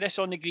can buy this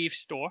on the Greaves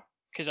store,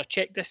 because I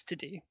checked this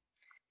today.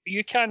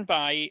 You can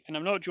buy, and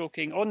I'm not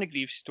joking, on the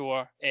Greaves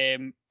store,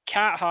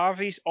 Cat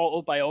Harvey's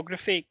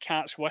autobiography,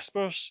 Cat's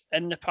Whispers,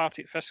 in the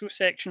Partick Thistle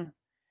section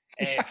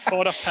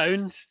for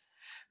 £1.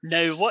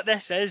 Now, what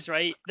this is,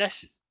 right?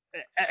 This,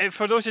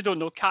 for those who don't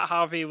know, Cat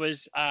Harvey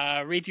was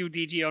a radio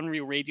DJ on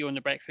Real Radio on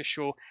The Breakfast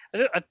Show.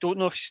 I don't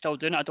know if she's still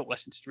doing it. I don't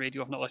listen to the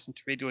radio. I've not listened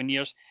to radio in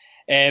years.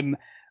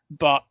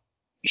 But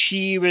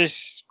she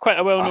was quite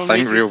a well-known. I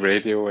think Real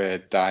Radio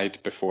died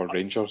before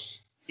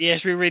Rangers.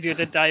 Yes, Real Radio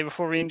did die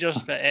before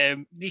Rangers, but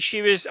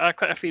she was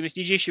quite a famous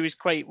DJ. She was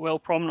quite well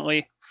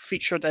prominently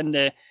featured in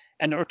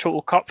her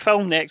Total Cup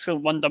film, the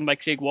excellent one done by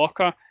Craig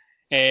Walker,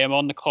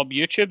 on the club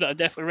YouTube, that I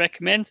definitely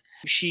recommend.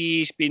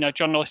 She's been a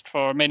journalist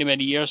for many,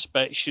 many years,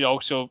 but she's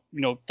also,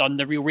 done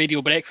the Real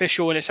Radio Breakfast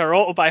Show, and it's her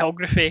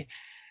autobiography.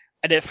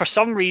 And for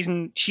some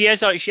reason, she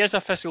is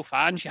a Thistle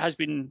fan. She has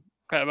been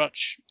pretty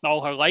much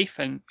all her life,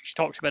 and she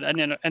talks about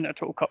it in her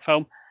Total Cup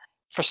film.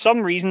 For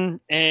some reason,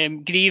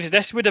 Greaves,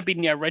 this would have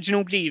been the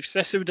original Greaves.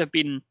 This would have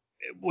been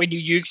when you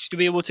used to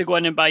be able to go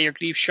in and buy your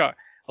Greaves shirt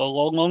a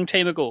long, long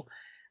time ago.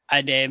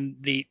 And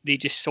they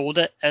just sold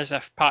it as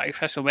a Partick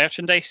Thistle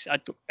merchandise. I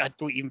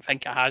don't even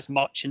think it has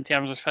much in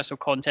terms of Thistle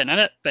content in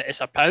it, but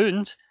it's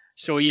 £1.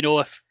 So,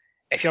 if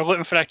you're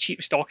looking for a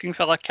cheap stocking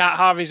filler, Cat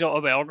Harvey's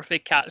autobiography,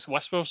 Cat's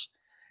Whispers,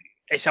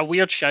 it's a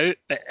weird shout,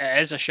 but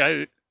it is a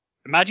shout.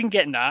 Imagine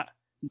getting that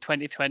in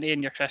 2020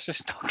 in your Christmas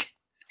stocking.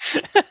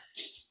 But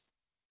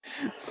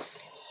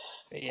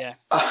yeah.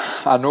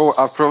 I know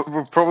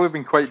we've probably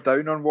been quite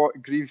down on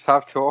what Greaves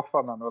have to offer,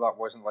 and I know that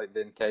wasn't like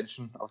the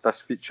intention of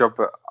this feature,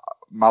 but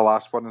my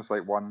last one is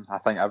like one I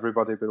think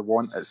everybody would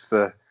want. It's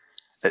the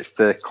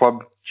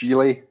Club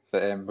Geely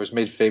that was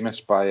made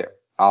famous by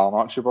Alan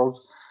Archibald.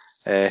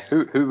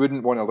 Who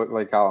wouldn't want to look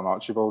like Alan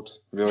Archibald?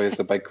 Really is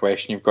the big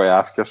question you've got to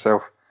ask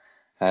yourself.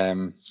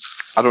 I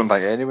don't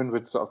think anyone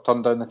would sort of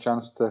turn down the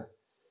chance to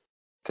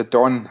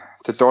don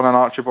an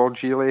Archibald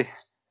Geely.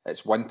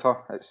 It's winter,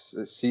 it's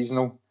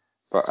seasonal,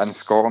 but in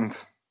Scotland,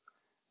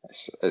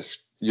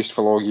 it's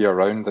useful all year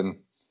round, and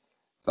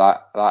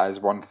that is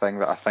one thing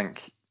that I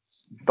think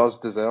does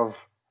deserve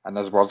and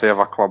is worthy of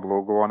a club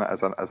logo on it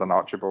as an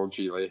Archibald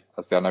Geely,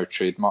 as they are now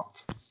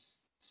trademarked.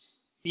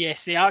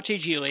 Yes, the Archie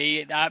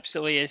Geely, it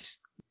absolutely is.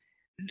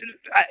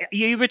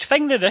 You would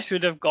think that this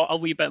would have got a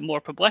wee bit more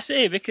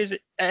publicity, because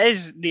it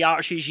is the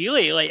Archie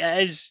Geely, like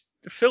it is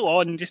full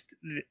on just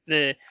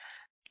the.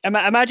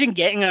 Imagine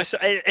getting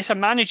it's a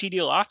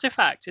managerial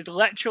artifact. It's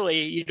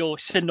literally,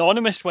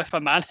 synonymous with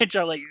a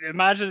manager. Like,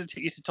 imagine it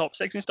take you to top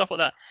six and stuff like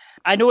that.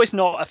 I know it's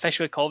not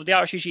officially called the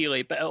Archie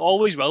Geely, but it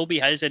always will be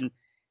his. And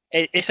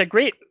it's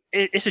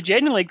a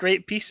genuinely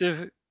great piece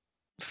of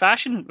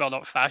fashion. Well,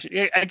 not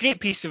fashion, a great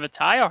piece of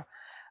attire.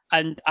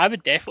 And I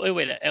would definitely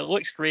wear it. It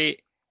looks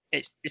great.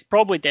 it's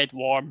probably dead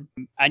warm,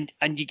 and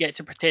you get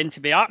to pretend to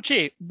be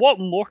Archie. What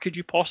more could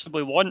you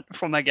possibly want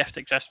from a gift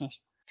at Christmas?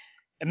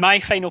 And my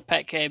final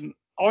pick,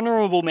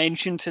 honourable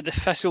mention to the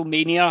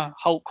Thistlemania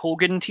Hulk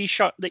Hogan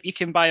T-shirt that you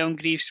can buy on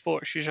Greaves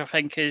Sports, which I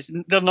think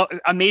they're not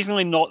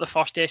amazingly not the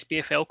first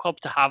SPFL club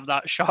to have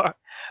that shirt,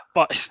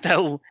 but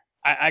still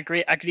a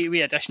great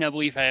wee addition. I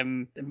believe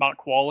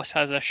Mark Wallace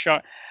has this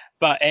shirt,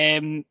 but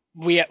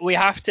we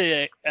have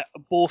to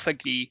both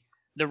agree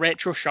the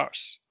retro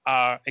shirts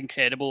are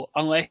incredible.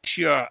 Unless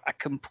you're a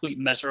complete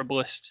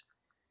miserablest,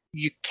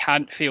 you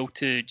can't fail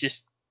to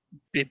just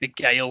be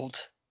beguiled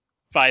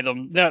by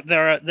them.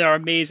 They're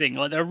amazing.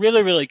 Like, they're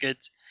really, really good.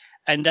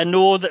 And I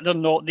know that they're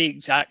not the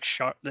exact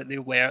shirt that they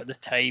were at the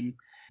time,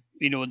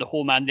 the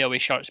home and the away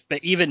shirts,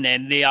 but even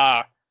then they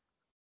are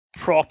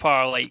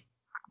proper, like,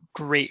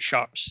 great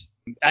shirts.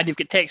 And you've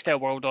got Textile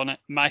World on it,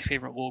 my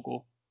favourite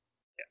logo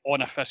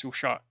on a Thistle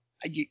shirt.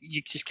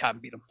 You just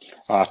can't beat them.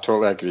 I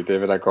totally agree,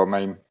 David. I got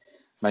mine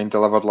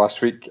delivered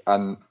last week,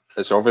 and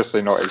it's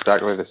obviously not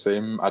exactly the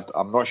same.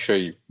 I'm not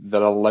sure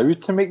they're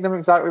allowed to make them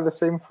exactly the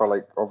same for,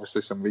 like,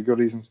 obviously some legal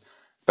reasons,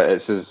 but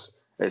it's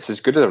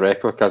as good a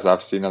replica as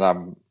I've seen,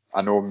 and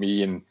I know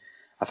me and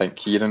I think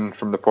Kieran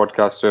from the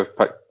podcast who have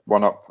picked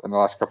one up in the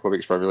last couple of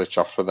weeks were really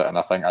chuffed with it. And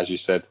I think, as you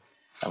said,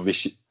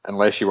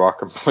 unless you are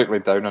completely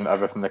down on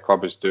everything the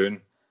club is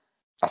doing,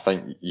 I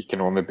think you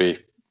can only be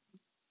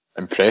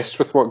impressed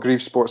with what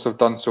Greaves Sports have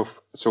done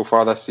so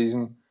far this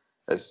season.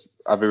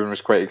 Everyone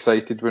was quite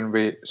excited when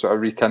we sort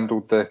of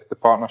rekindled the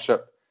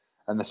partnership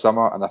in the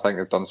summer, and I think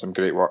they've done some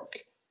great work.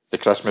 The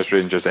Christmas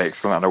range is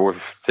excellent. I know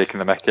we've taken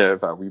the mick out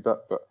of it a wee bit,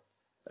 but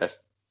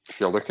if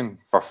you're looking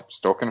for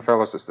stocking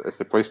fellas, it's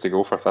the place to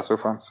go for Thistle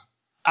fans.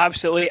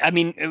 Absolutely. I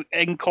mean,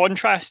 in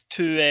contrast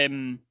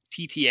to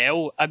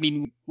TTL, I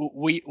mean,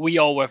 we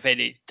all were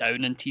very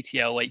down in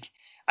TTL. Like,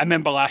 I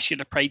remember last year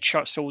the Pride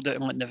shirt sold out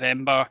in like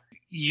November.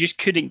 You just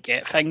couldn't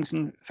get things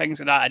like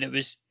that, and it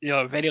was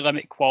very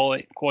limited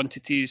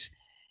quantities.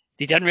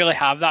 They didn't really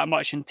have that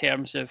much in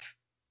terms of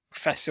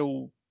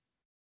Thistle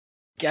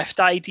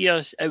gift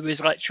ideas. It was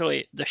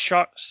literally the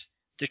shirts,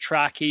 the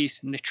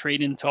trackies, and the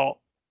training top,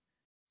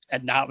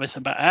 and that was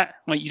about it.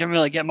 Like, you didn't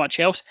really get much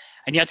else,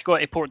 and you had to go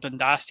to Port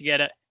Dundas to get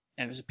it,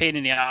 and it was a pain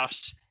in the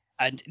arse.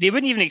 And they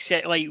wouldn't even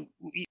accept, like,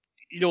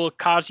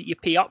 cards that you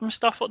pay up and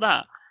stuff like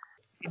that.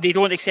 They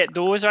don't accept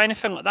those or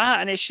anything like that,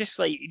 and it's just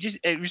like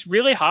it was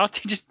really hard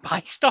to just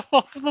buy stuff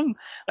off of them.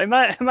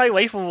 Like, my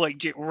wife will,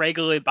 like,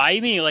 regularly buy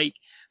me, like,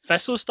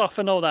 Thistle stuff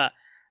and all that,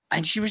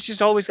 and she was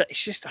just always like,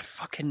 it's just a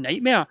fucking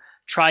nightmare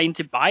trying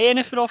to buy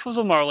anything off of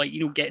them or, like,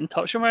 get in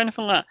touch with them or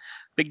anything like that.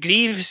 But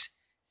Greaves,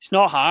 it's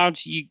not hard.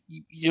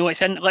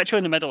 It's literally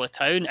in the middle of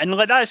town, and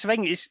like that's the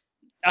thing is,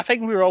 I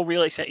think we were all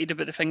really excited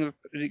about the thing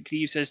with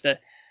Greaves is that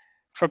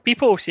for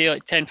people, say,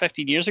 like 10,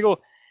 15 years ago,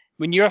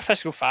 when you're a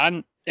Thistle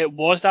fan, it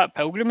was that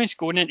pilgrimage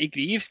going into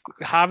Greaves,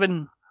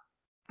 having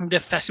the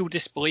Thistle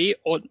display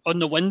on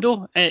the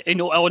window,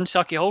 on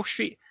Sauchiehall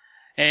Street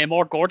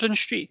or Gordon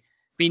Street,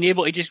 being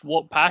able to just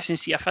walk past and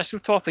see a Thistle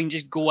top and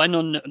just go in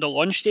on the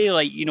launch day,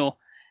 like,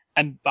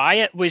 and buy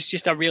it was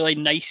just a really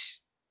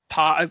nice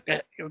part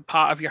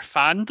of your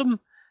fandom,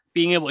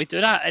 being able to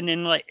do that. And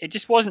then, like, it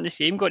just wasn't the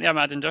same going to a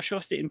Mad Industrial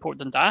Estate in Port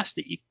Dundas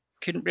that you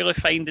couldn't really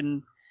find,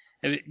 and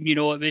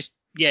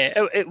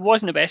it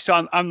wasn't the best.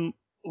 So I'm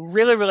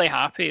really, really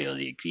happy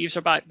that Greaves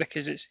are back,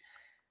 because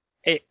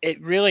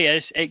it really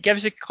is. It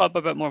gives the club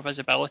a bit more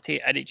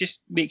visibility, and it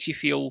just makes you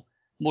feel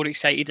more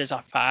excited as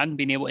a fan,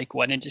 being able to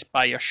go in and just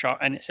buy your shirt,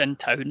 and it's in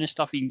town and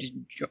stuff. You can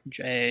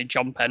just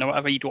jump in or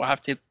whatever. You don't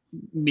have to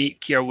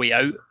make your way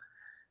out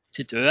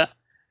to do it.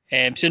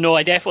 So no,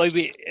 I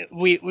definitely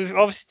we've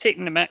obviously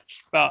taken the mick,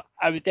 but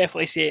I would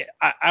definitely say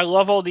I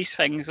love all these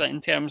things, like,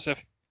 in terms of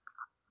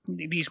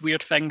these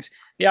weird things.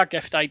 They are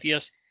gift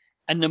ideas,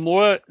 and the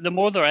more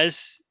there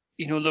is,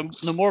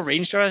 the more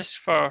range there is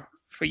for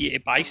you to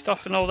buy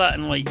stuff and all that,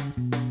 and, like,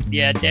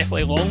 yeah,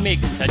 definitely long may it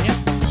continue.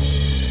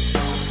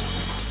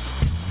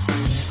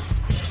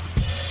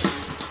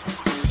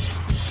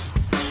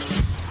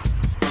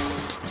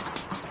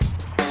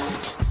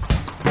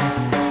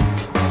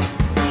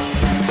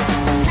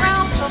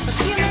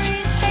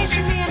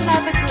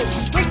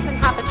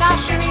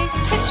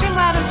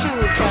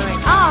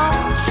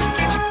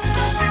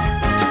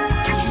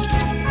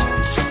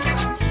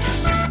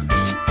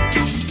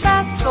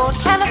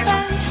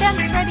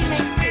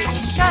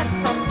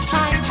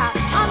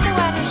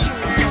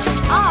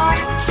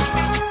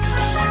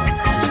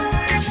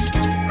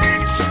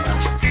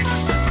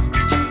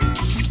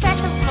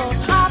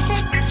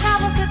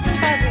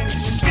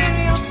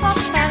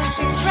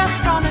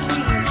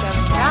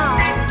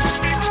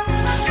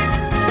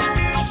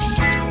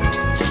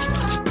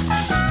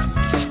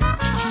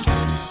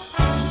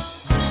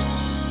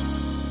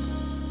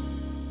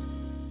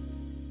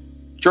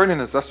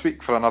 Joining us this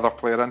week for another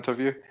player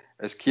interview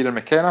is Kieran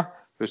McKenna,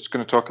 who's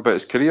going to talk about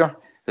his career,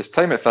 his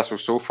time at Thistle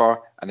so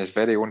far, and his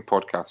very own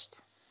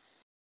podcast.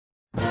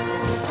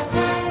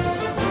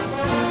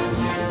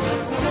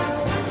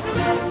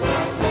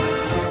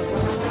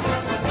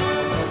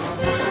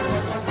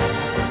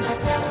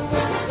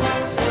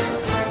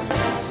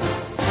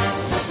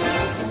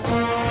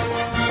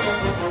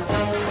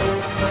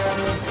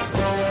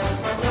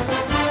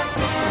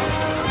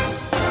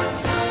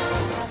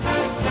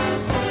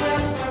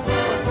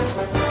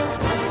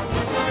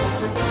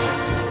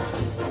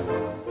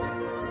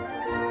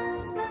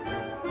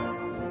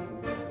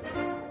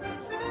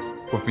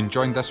 I've been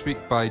joined this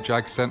week by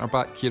Jags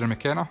centre-back Kieran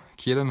McKenna.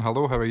 Kieran,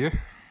 hello, how are you?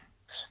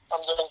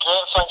 I'm doing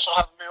great, thanks for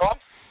having me on.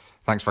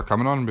 Thanks for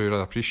coming on, we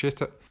really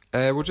appreciate it.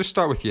 We'll just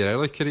start with your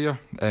early career.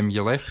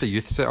 You left the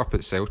youth set-up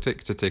at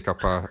Celtic to take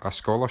up a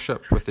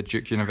scholarship with the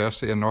Duke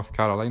University in North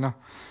Carolina.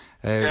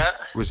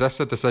 Was this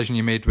a decision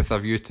you made with a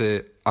view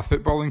to a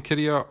footballing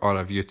career or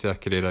a view to a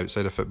career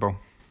outside of football?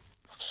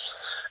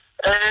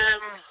 A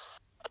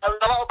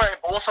little bit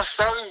of both. I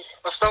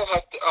still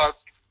had,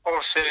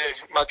 obviously,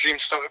 my dream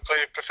still to play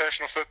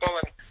professional football,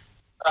 and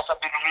if I'm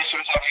being honest, it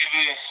was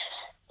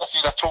if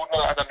you'd have told me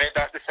that I'd have made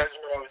that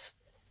decision when I was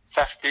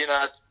 15,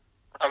 I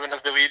wouldn't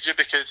have believed you,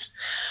 because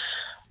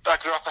I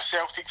grew up a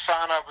Celtic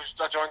fan. I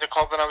joined the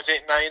club when I was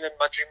 8, 9, and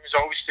my dream was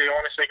always to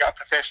honestly get a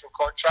professional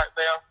contract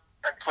there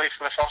and play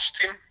for the first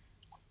team.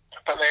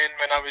 But then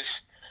when I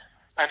was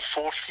in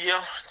 4th year,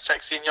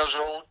 16 years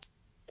old,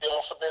 they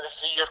offered me the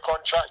 3-year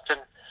contract, and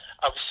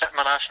I was sitting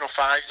my national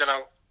fives, and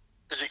I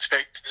was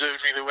expected to do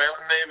really well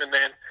in them, and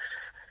then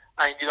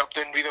I ended up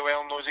doing really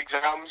well in those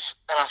exams,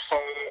 and I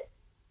thought,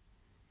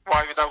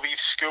 why would I leave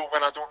school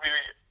when I don't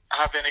really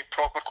have any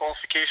proper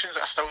qualifications?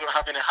 I still don't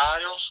have any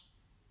hires,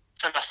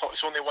 and I thought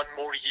it's only one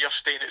more year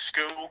staying at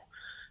school,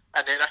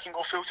 and then I can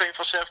go full time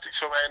for Celtic.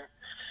 So then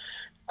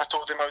I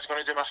told them I was going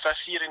to do my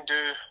 5th year and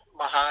do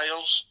my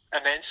hires,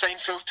 and then sign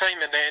full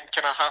time, and then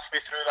kind of halfway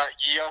through that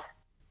year,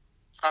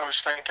 I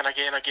was thinking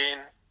again.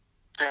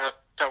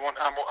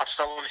 I'm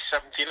still only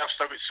 17. I've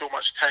still got so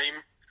much time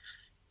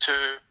to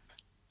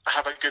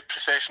have a good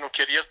professional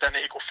career. Then I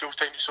need to go full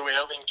time so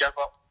early and give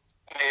up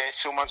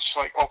so much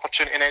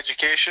opportunity in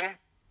education.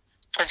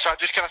 And so I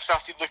just kind of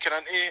started looking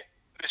into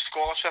the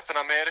scholarship in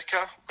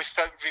America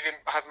without really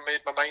having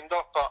made my mind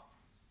up. But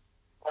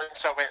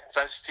once I went and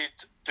visited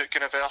Duke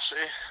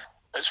University,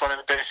 it's one of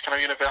the best kind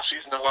of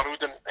universities in the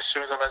world. And as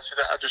soon as I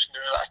visited it, I just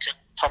knew that I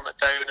couldn't turn it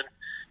down. And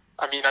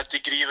I mean, a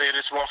degree there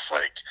is worth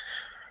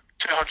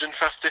 $250,000,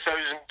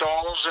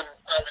 and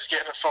I was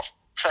getting it for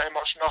pretty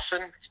much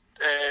nothing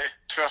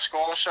through a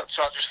scholarship.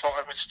 So I just thought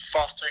it was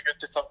far too good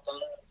to turn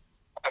down.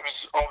 It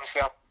was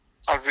obviously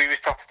a really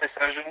tough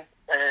decision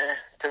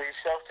to leave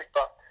Celtic,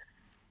 but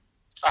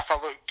if I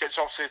look, it's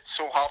obviously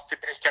so hard to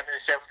break into the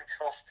Celtic's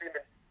first team,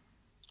 and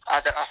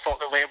I thought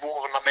the level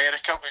over in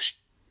America was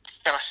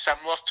kind of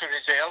similar to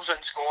reserves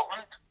in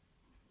Scotland,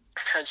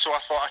 and so I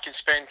thought I can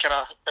spend kind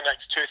of the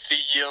next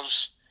 2-3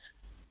 years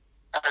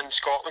in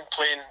Scotland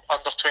playing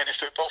under 20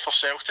 football for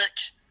Celtic,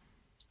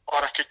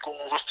 or I could go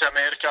over to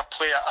America,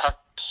 play at a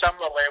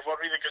similar level, a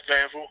really good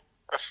level,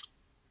 with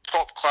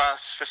top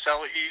class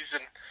facilities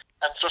and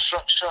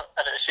infrastructure,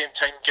 and at the same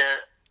time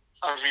get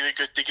a really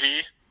good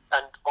degree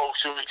and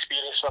also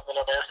experience living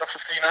in America for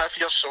 3.5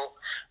 years. So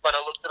when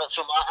I looked at it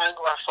from that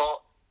angle, I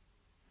thought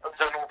it was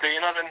a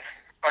no-brainer, and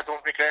I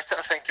don't regret it.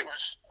 I think it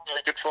was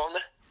really good for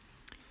me.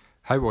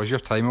 How was your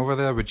time over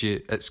there?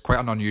 It's quite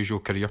an unusual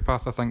career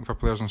path, I think, for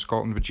players in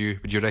Scotland. Would you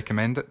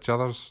recommend it to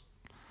others?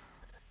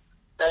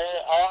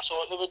 I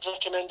absolutely would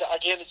recommend it.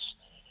 Again, it's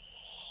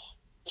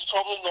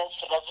probably not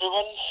for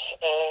everyone.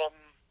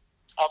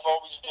 I've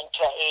always been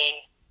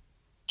pretty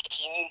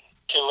keen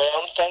to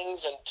learn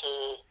things and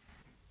to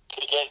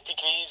get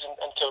degrees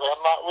and to learn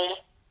that way.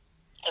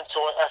 And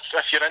so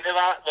if you're into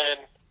that,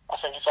 then I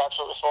think it's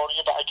absolutely for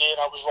you. But again,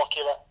 I was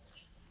lucky that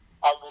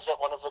I was at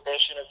one of the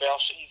best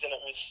universities, and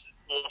we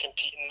were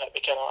competing at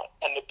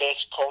in the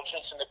best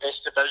conference in the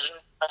best division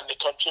in the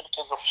country,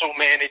 because there's so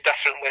many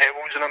different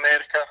levels in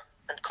America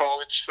in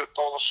college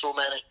football. There's so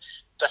many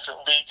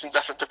different leagues and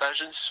different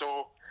divisions.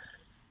 So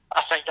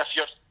I think if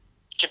you're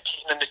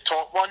competing in the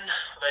top one,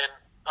 then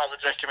I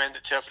would recommend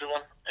it to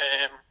everyone.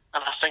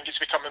 And I think it's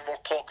becoming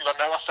more popular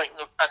now. I think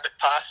in the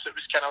past it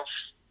was kind of,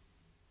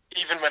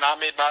 even when I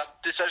made my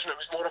decision, it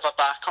was more of a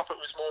backup. It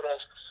was more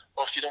of,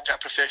 well, if you don't get a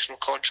professional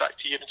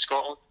contract here in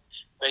Scotland,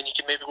 then you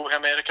can maybe go to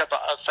America.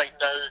 But I think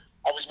now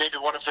I was maybe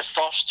one of the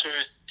first who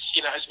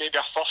seen it as maybe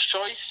a first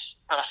choice,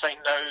 and I think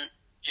now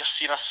you're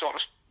seeing a sort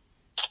of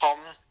turn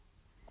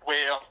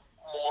where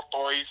more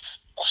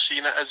boys are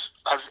seeing it as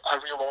a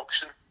real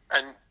option,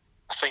 and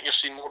I think you're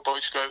seeing more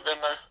boys go out there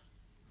now.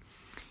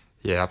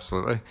 Yeah,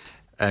 absolutely.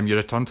 You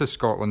returned to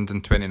Scotland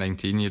in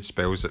 2019. You had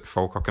spells at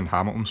Falkirk and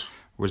Hamilton.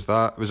 Was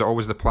it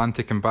always the plan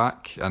to come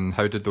back, and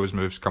how did those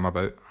moves come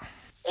about?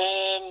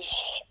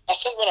 I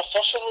think when I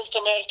first moved to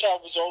America, I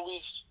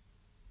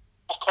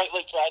quite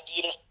liked the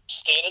idea of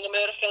staying in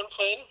America and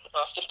playing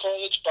after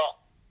college, but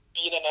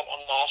being an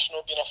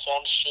international, being a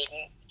foreign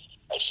student,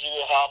 it's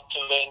really hard to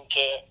then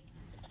get,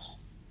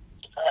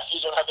 if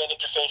you don't have any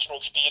professional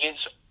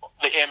experience,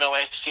 the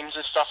MLS teams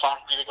and stuff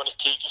aren't really going to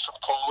take you from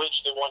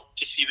college. They want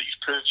to see that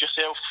you've proved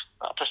yourself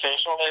at a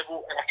professional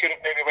level, and I could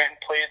have maybe went and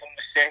played in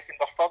the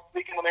 2nd or 3rd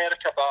league in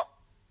America, but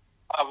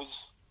I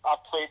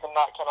played in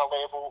that kind of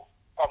level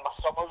in my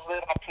summers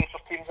there. I played for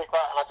teams like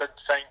that, and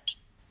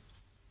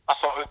I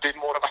thought it would be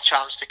more of a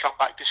chance to come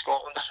back to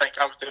Scotland. I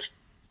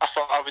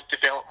thought I would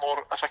develop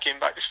more if I came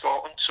back to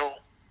Scotland, so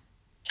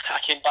I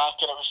came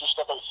back, and it was just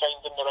about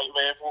finding the right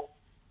level,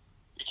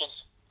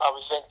 because I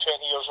was then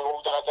 20 years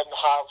old, and I didn't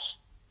have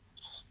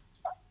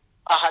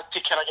I had to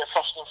kind of get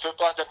first team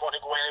football. I didn't want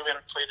to go anywhere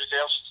and play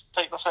reserves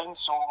type of thing,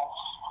 so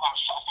I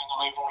was trying to find a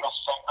level where I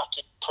think I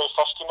could play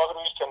first team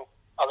every week, and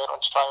I went on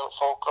trial at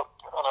Falkirk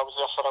and I was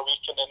there for a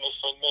week, and then they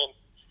signed me,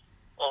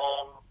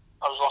 and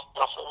I was lucky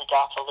enough that the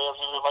gaffer there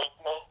really liked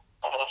me,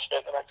 and I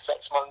spent the next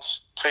 6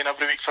 months playing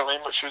every week for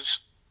them, which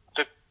was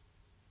the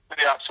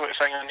absolute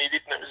thing I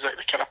needed, and it was like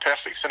the kind of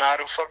perfect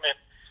scenario for me.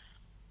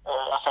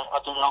 I think I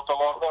developed a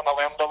lot there and I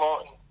learned a lot,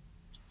 and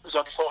it was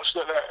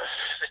unfortunate that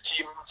the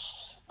team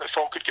that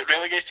Falkirk get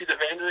relegated at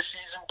the end of the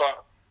season,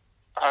 but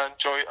I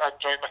enjoyed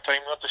my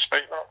time there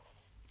despite that.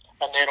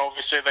 And then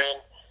obviously then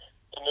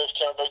the move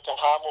came about to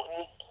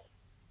Hamilton,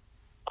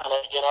 and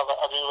again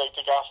I really liked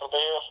the gaffer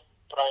there,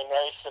 Brian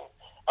Rice, and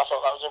I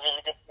thought that was a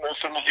really good move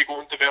for me to go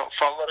and develop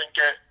further and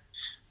get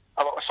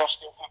a lot of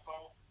first team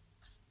football.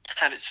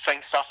 And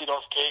things started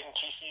off great, and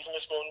pre-season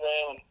was going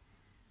well, and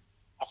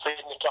I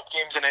played in the cup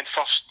games, and then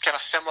first, kind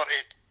of similar to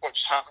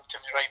what's happened to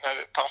me right now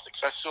at Partick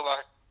Thistle, I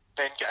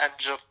then get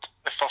injured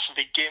the first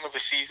league game of the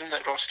season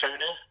at Ross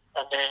County,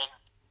 and then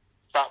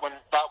that one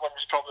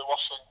was probably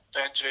worse than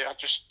the injury I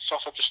just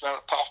suffered just now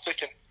at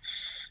Partick, and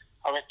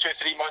I went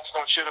 2-3 months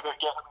not sure about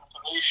getting an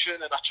operation,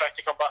 and I tried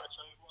to come back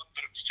without one,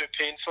 but it was too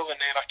painful,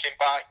 and then I came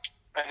back,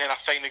 and then I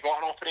finally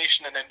got an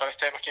operation, and then by the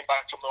time I came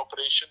back from the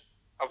operation,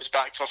 I was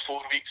back for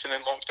 4 weeks, and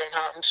then lockdown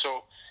happened,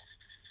 so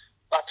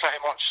that pretty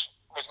much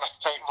was my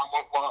time,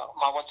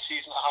 my one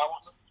season at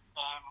Hamilton,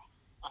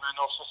 and then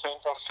obviously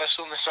signed for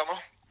Thistle in the summer.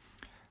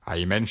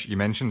 You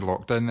mentioned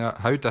lockdown there.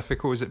 How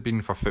difficult has it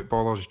been for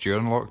footballers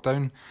during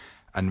lockdown?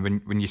 And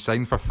when you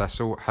signed for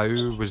Thistle, how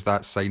was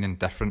that signing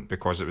different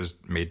because it was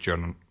made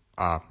during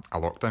a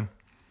lockdown?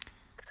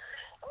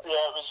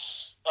 Yeah, it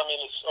was. I mean,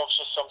 it's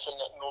obviously something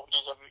that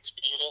nobody's ever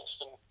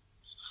experienced, and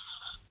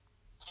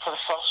for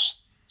the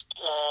first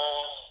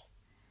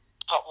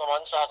couple of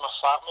months, I had my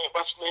flatmate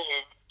with me who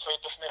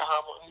played with me at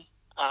Hamilton,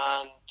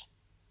 and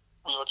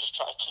we were just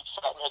trying to keep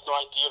fit. We had no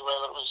idea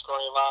whether it was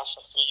going to last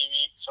for 3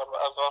 weeks or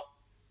whatever,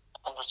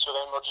 and so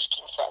then we were just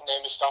keeping fit, and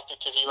then we started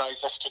to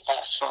realise this could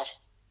last for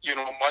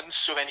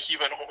months. So then he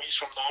went home. He's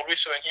from Norway,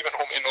 so then he went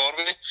home to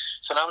Norway.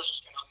 So then I was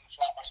just going on the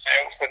flat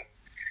myself, and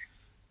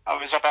I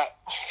was a bit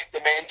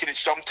demented at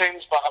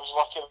sometimes, but I was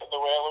lucky that the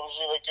weather was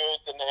really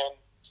good, and then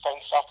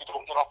things started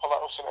opening up a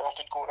little, so then I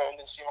could go around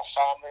and see my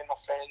family and my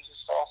friends and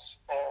stuff.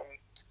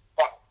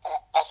 But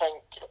I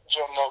think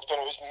during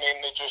lockdown it was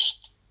mainly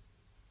just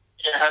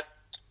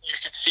you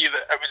could see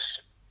that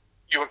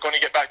you were going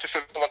to get back to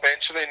football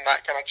eventually, and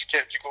that kind of just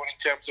kept you going in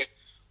terms of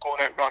going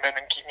out running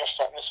and keeping your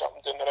fitness up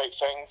and doing the right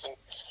things, and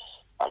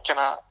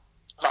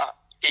that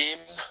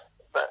aim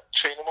that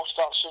training will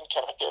start soon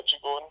kind of kept you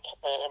going.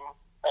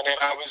 And then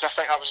I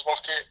think I was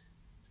lucky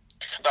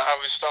that I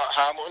was still at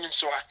Hamilton, and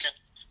so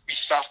we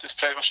started with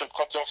Premiership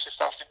clubs, obviously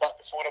started back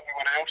before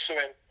everyone else, so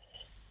then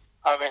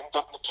I went and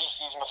done the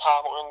pre-season with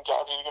Hamilton,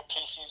 got a really good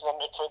pre-season, and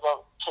we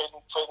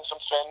played in some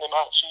friendly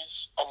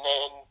matches, and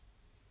then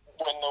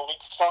when the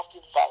league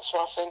started, that's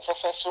when I signed for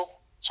Thistle.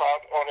 So I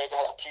already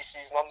had a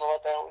pre-season under my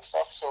belt and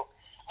stuff, so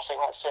I think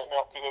that set me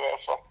up really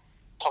well for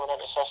coming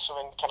into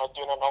Thistle and kind of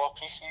doing another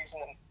pre-season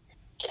and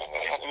getting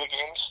right into the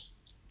games.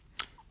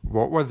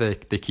 What were the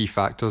key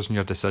factors in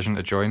your decision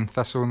to join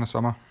Thistle in the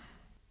summer?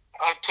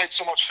 I played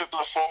so much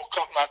football at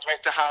Falkirk, and I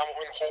went to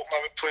Hamilton hoping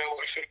I would play a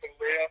lot of football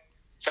there.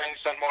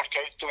 Things didn't work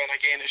out, though, and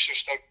again, it's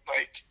just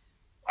like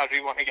I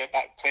really want to get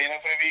back playing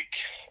every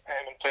week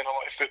and playing a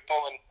lot of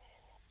football, and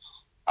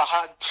I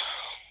had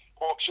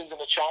options in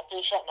the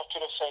Championship and I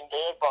could have signed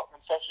there, but when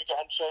Thistle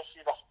got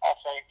interested, I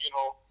think,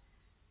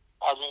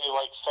 I really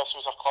like Thistle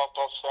as a club.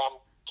 Obviously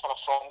I'm kind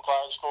of from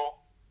Glasgow,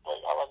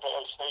 like I live right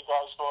outside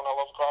Glasgow and I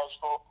love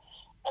Glasgow,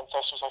 and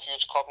Thistle's a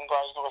huge club in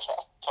Glasgow with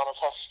a ton of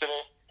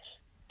history.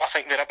 I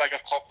think they're a bigger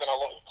club than a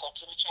lot of the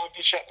clubs in the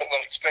Championship that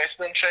were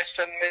expressing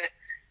interest in me,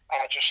 and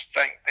I just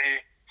think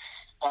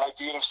the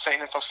idea of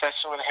signing for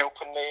Thistle and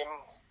helping them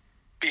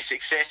be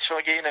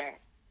successful again and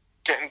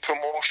getting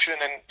promotion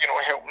and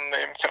helping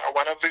them kind of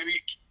win every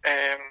week,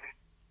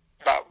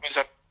 that was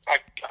a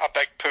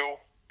big pull.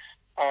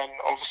 And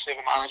obviously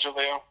the manager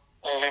there,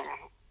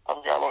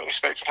 I've got a lot of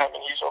respect for him,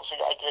 and he's also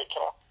got a great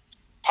kind of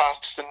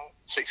past and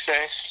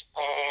success.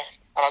 And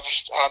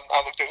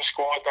I looked at the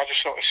squad, and I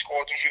just thought the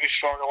squad was really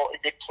strong, a lot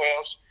of good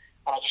players,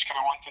 and I just kind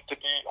of wanted to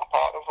be a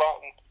part of that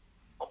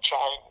and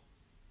try and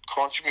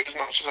contribute as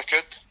much as I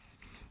could.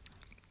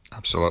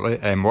 Absolutely.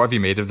 What have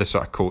you made of the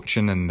sort of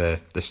coaching and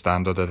the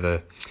standard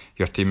of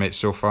your teammates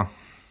so far?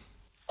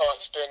 Oh,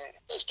 it's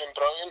been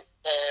brilliant.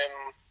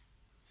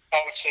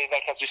 I would say,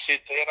 like I've just said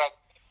there,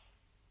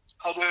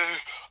 I knew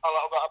a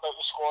little bit about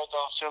the squad.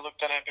 Obviously, I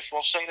looked in it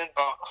before signing,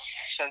 but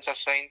since I've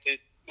signed, the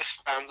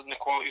standard and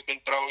the quality has been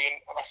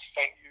brilliant. And I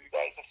think you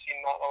guys have seen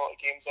that in a lot of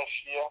games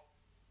this year.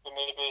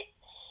 Maybe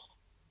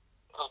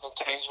there's been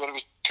times where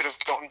we could have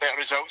gotten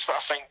better results, but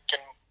I think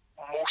in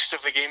most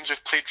of the games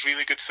we've played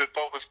really good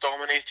football. We've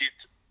dominated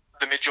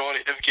the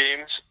majority of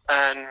games,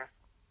 and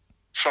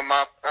from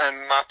my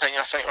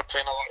opinion, I think we're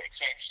playing a lot of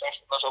exciting stuff.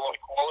 There's a lot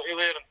of quality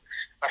there, and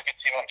I can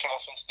see that kind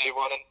of since day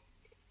one, and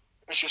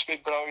it's just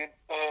been brilliant.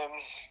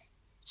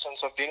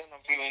 since I've been in.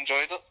 I've really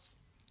enjoyed it.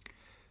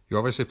 You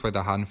obviously played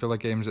a handful of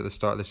games at the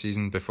start of the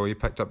season before you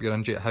picked up your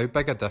injury. How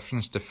big a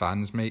difference do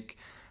fans make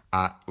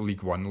at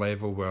League One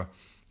level, where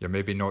you're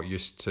maybe not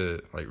used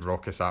to like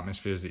raucous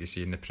atmospheres that you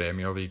see in the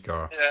Premier League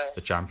or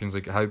the Champions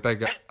League? How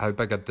big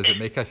does it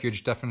make a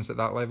huge difference at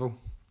that level?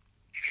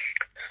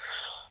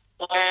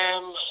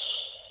 I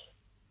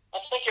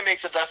think it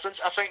makes a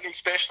difference. I think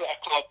especially at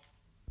a club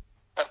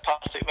at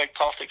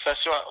Partick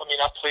Thistle. I mean,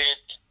 I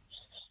played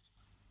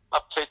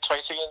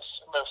twice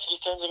against, well, 3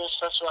 times against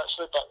Thistle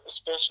actually, but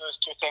especially those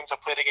 2 times I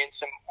played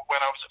against them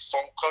when I was at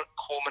Falkirk,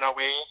 home and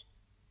away.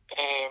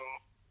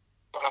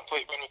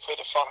 When we played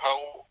at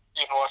Firhill,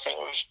 you know, I think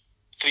it was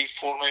 3,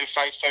 4, maybe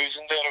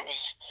 5,000 there. It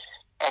was,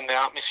 and the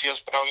atmosphere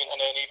is brilliant. And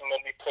then even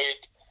when we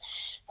played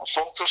at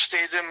Falkirk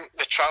Stadium,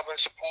 the travelling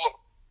support,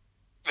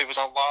 there was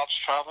a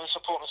large travelling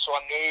support, so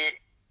I knew,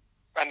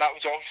 and that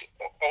was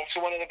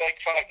also one of the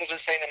big factors in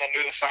signing. I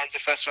knew the fans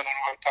of Thistle, and I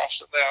know how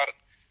passionate they are, and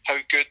how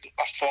good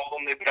a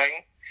following they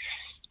bring.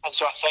 And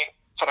so I think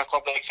for a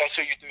club like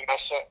Thistle, you do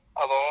miss it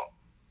a lot,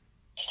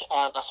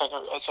 and I think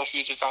it's a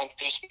huge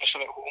advantage,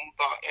 especially at home.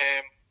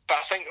 But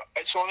I think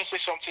it's honestly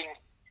something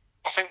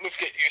I think we've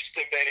got used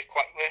to very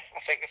quickly.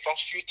 I think the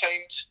first few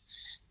times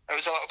it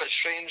was a little bit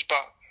strange,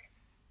 but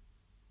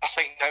I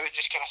think now it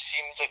just kind of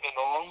seems like the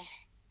norm.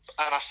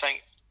 And I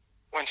think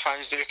when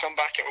fans do come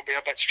back, it will be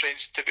a bit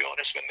strange, to be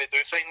honest, when they do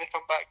finally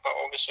come back. But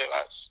obviously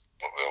that's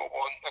what we all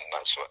want, and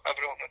that's what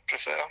everyone would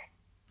prefer.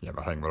 Yeah,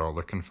 I think we're all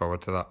looking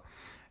forward to that.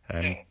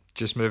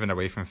 Just moving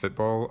away from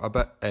football a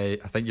bit,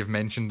 I think you've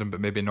mentioned him,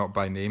 but maybe not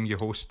by name. You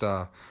host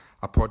a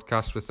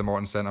podcast with the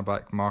Morton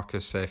centre-back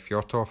Marcus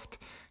Fjortoft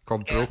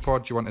called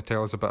Bropod. Do you want to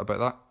tell us a bit about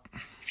that?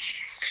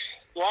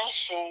 Yeah,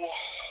 so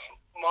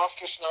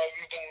Marcus and I,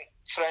 we've been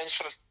friends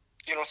for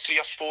 3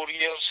 or 4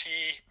 years.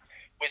 He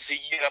was the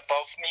year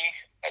above me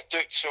at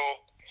Duke, so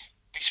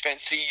we spent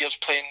 3 years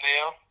playing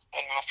there,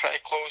 and we were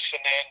pretty close.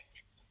 And then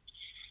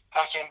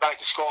I came back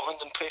to Scotland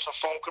and played for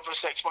Falkirk for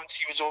 6 months.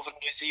 He was over in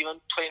New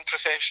Zealand playing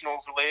professional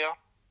over there,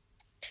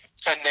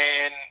 and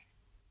then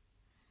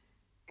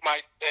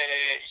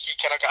he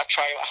kind of got a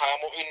trial at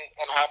Hamilton,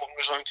 and Hamilton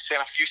was looking to sign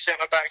a few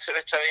centre backs at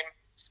the time,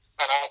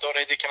 and I'd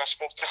already kind of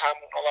spoke to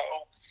Hamilton a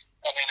little,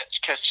 and then it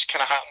just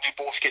kind of happened we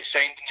both get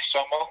signed in the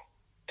summer,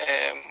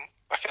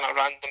 a kind of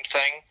random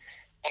thing.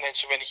 And then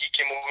so when he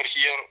came over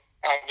here,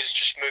 I was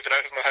just moving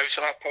out of my house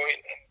at that point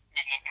and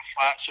moving into a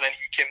flat, so then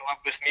he came and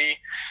lived with me.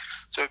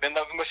 So we've been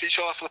living with each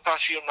other for the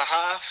past 1.5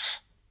 years.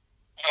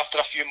 After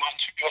a few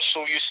months, we were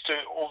so used to,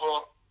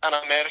 over in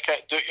America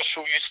at Duke, you're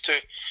so used to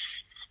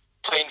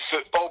playing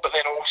football, but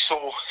then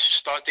also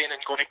studying and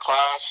going to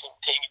class and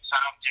taking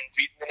exams and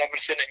reading and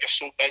everything, and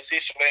you're so busy.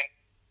 So then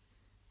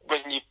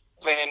when you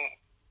then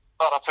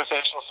are a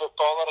professional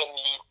footballer and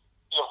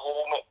you're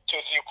home at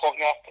 2-3 o'clock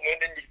in the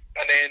afternoon,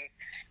 and then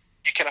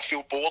you kind of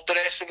feel bored the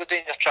rest of the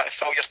day, and you're trying to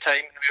fill your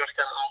time, and we were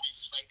kind of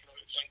always thinking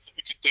about things that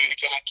we could do to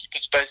kind of keep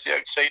us busy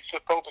outside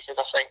football, because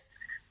I think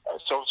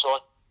it's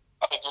also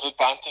a good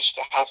advantage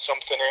to have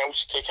something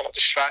else to kind of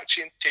distract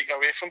you and take you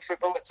away from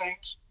football at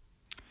times.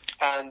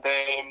 And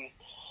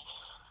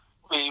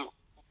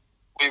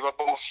we were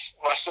both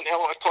listening to a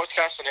lot of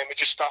podcasts, and then we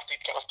just started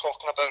kind of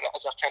talking about it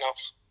as a kind of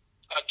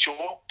a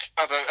joke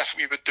about if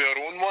we would do our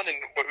own one, and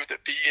what would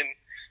it be, and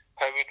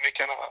how would we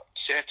kind of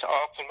set it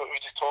up, and what would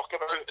we talk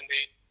about. And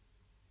then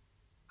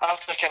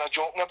after kind of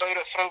joking about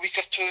it for a week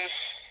or two,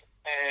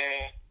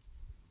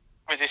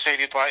 we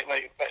decided,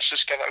 let's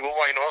just give it a go.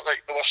 Why not?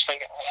 Like, the worst thing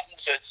that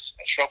happens is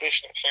it's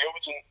rubbish and it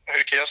fails, and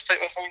who cares type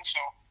of thing. So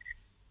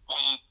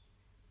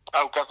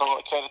I'll give a lot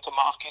of credit to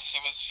Marcus.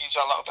 He's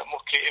a little bit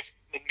more creative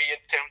than me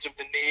in terms of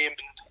the name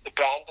and the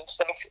brand and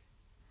stuff.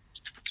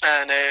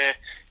 And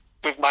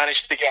we've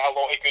managed to get a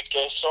lot of good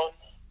guests on,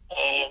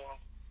 and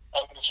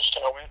we just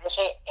kind of went with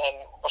it, and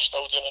we're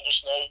still doing it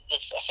just now.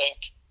 I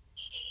think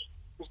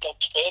we've done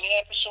 20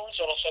 episodes,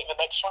 and I think the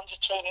next one's the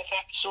 20th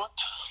episode.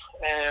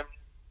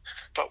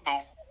 But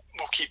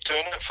we'll keep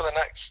doing it for the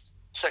next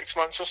 6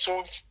 months or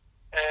so,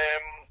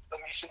 at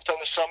least until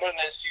the summer, and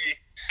then see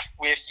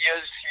where he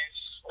is.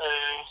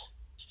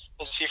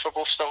 And see if we're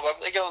both still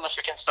living together, and if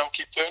we can still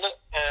keep doing it.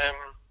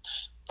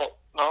 But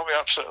no, we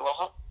absolutely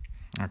love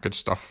it. Good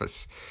stuff.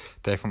 It's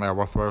definitely a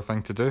worthwhile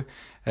thing to do.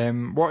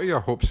 What are your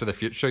hopes for the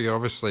future? You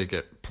obviously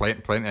get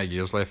plenty of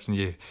years left in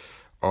you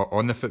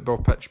on the football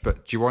pitch,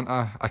 but do you want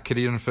a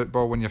career in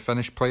football when you're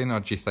finished playing, or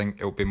do you think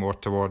it'll be more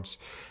towards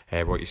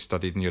what you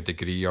studied in your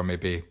degree, or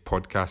maybe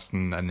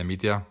podcasting in the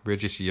media? Where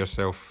do you see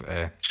yourself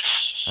in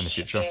the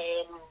future?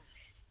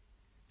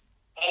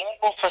 I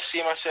don't know if I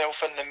see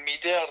myself in the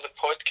media or the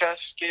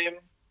podcast game.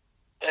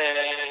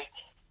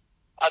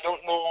 I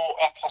don't know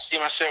if I see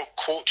myself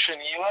coaching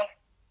either.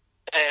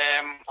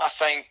 I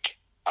think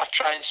I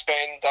try and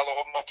spend a lot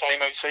of my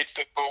time outside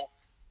football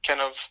kind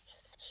of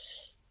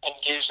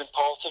engaged in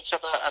politics a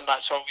bit, and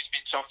that's always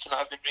been something that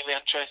I've been really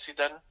interested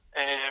in.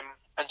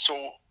 And so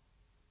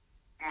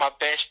my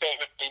best bet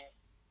would be,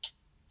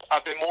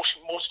 I'd be most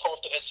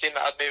confident in saying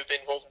that I'd maybe be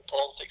involved in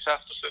politics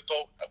after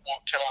football. At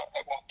what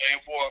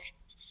level or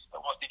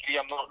at what degree,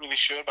 I'm not really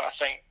sure, but I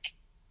think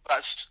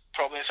that's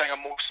probably the thing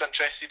I'm most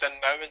interested in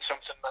now, and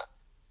something that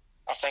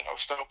I think I'll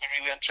still be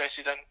really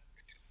interested in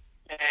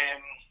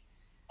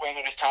when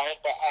I retire.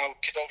 But I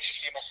could also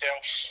see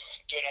myself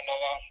doing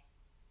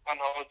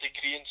another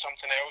degree in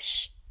something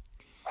else.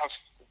 I've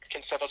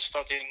considered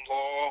studying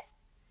law.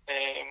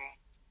 I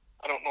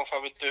don't know if I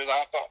would do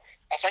that, but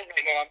I think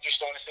right now I'm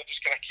just honestly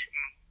just kind of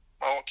keeping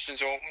my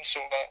options open so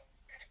that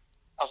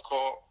I've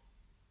got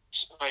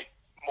like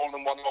more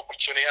than one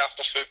opportunity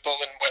after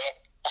football, and whether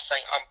I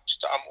think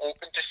I'm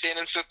open to staying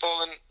in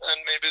football and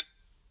maybe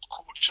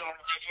coaching or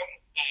whatever.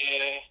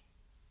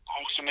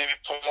 Also maybe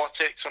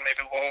politics or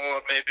maybe law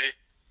or maybe,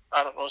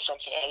 I don't know,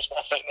 something else. But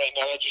I think right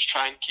now I just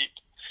try and keep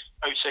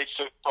outside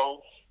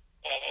football,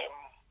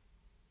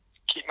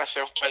 keep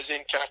myself busy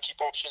and kind of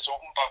keep options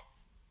open. But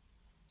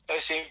at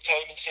the same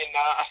time, in saying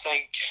that, I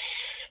think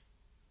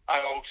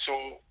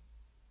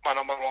my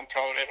number one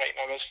priority right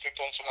now is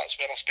football, so that's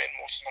where I spend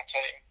most of my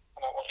time,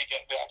 and I want to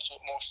get the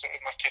absolute most out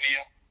of my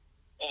career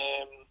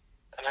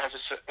and have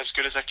as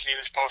good as a career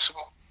as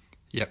possible.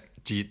 Yep.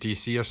 Do you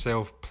see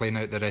yourself playing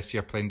out the rest of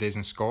your playing days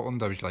in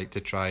Scotland, or would you like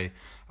to try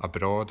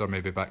abroad or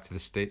maybe back to the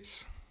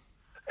States?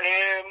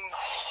 I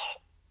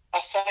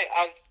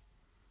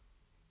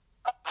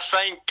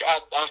think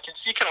I can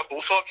see kind of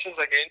both options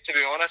again, to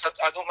be honest.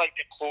 I don't like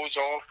to close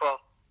off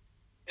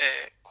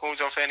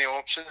any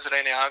options or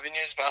any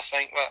avenues, but I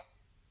think that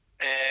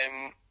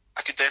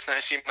I could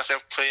definitely see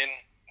myself playing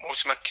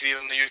most of my career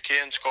in the UK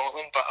and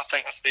Scotland. But I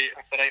think if the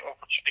right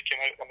opportunity came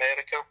out in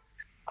America,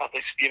 I've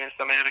experienced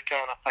America,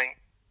 and I think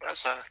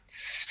it's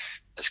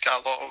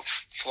got a lot of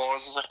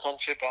flaws as a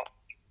country, but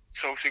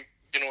it's also,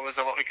 there's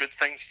a lot of good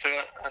things to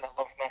it, and I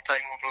love my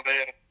time over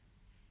there.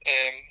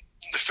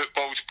 The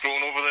football's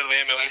grown over there,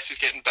 the MLS is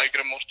getting bigger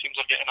and more teams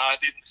are getting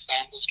added, and the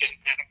standards getting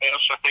better and better,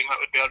 so I think that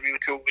would be a really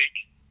cool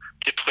league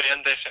to play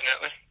in,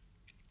 definitely.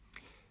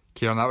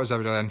 Kieran, that was a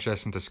really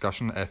interesting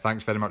discussion.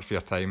 Thanks very much for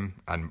your time,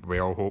 and we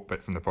all hope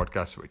that from the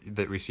podcast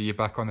that we see you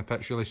back on the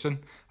pitch really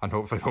soon, and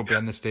hopefully we'll be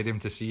in the stadium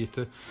to see you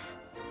too.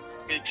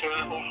 Me too.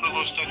 Hopefully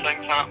those two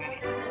things happen.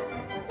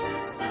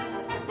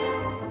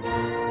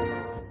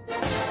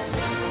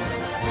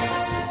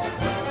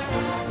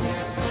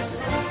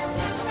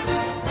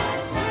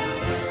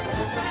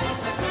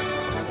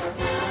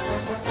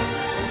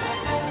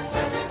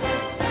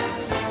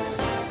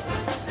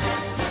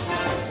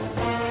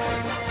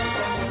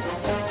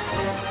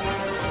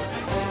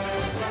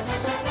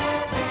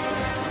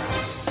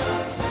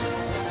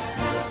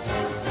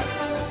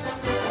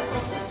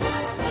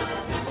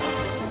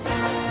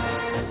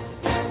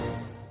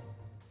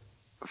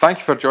 Thank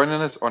you for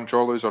joining us on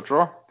Draw, Lose or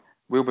Draw.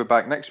 We'll be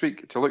back next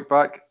week to look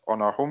back on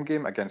our home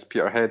game against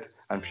Peterhead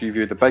and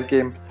preview the big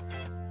game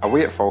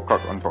away at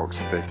Falkirk on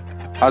Boxing Day.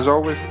 As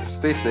always,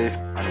 stay safe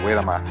and wear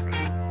a mask.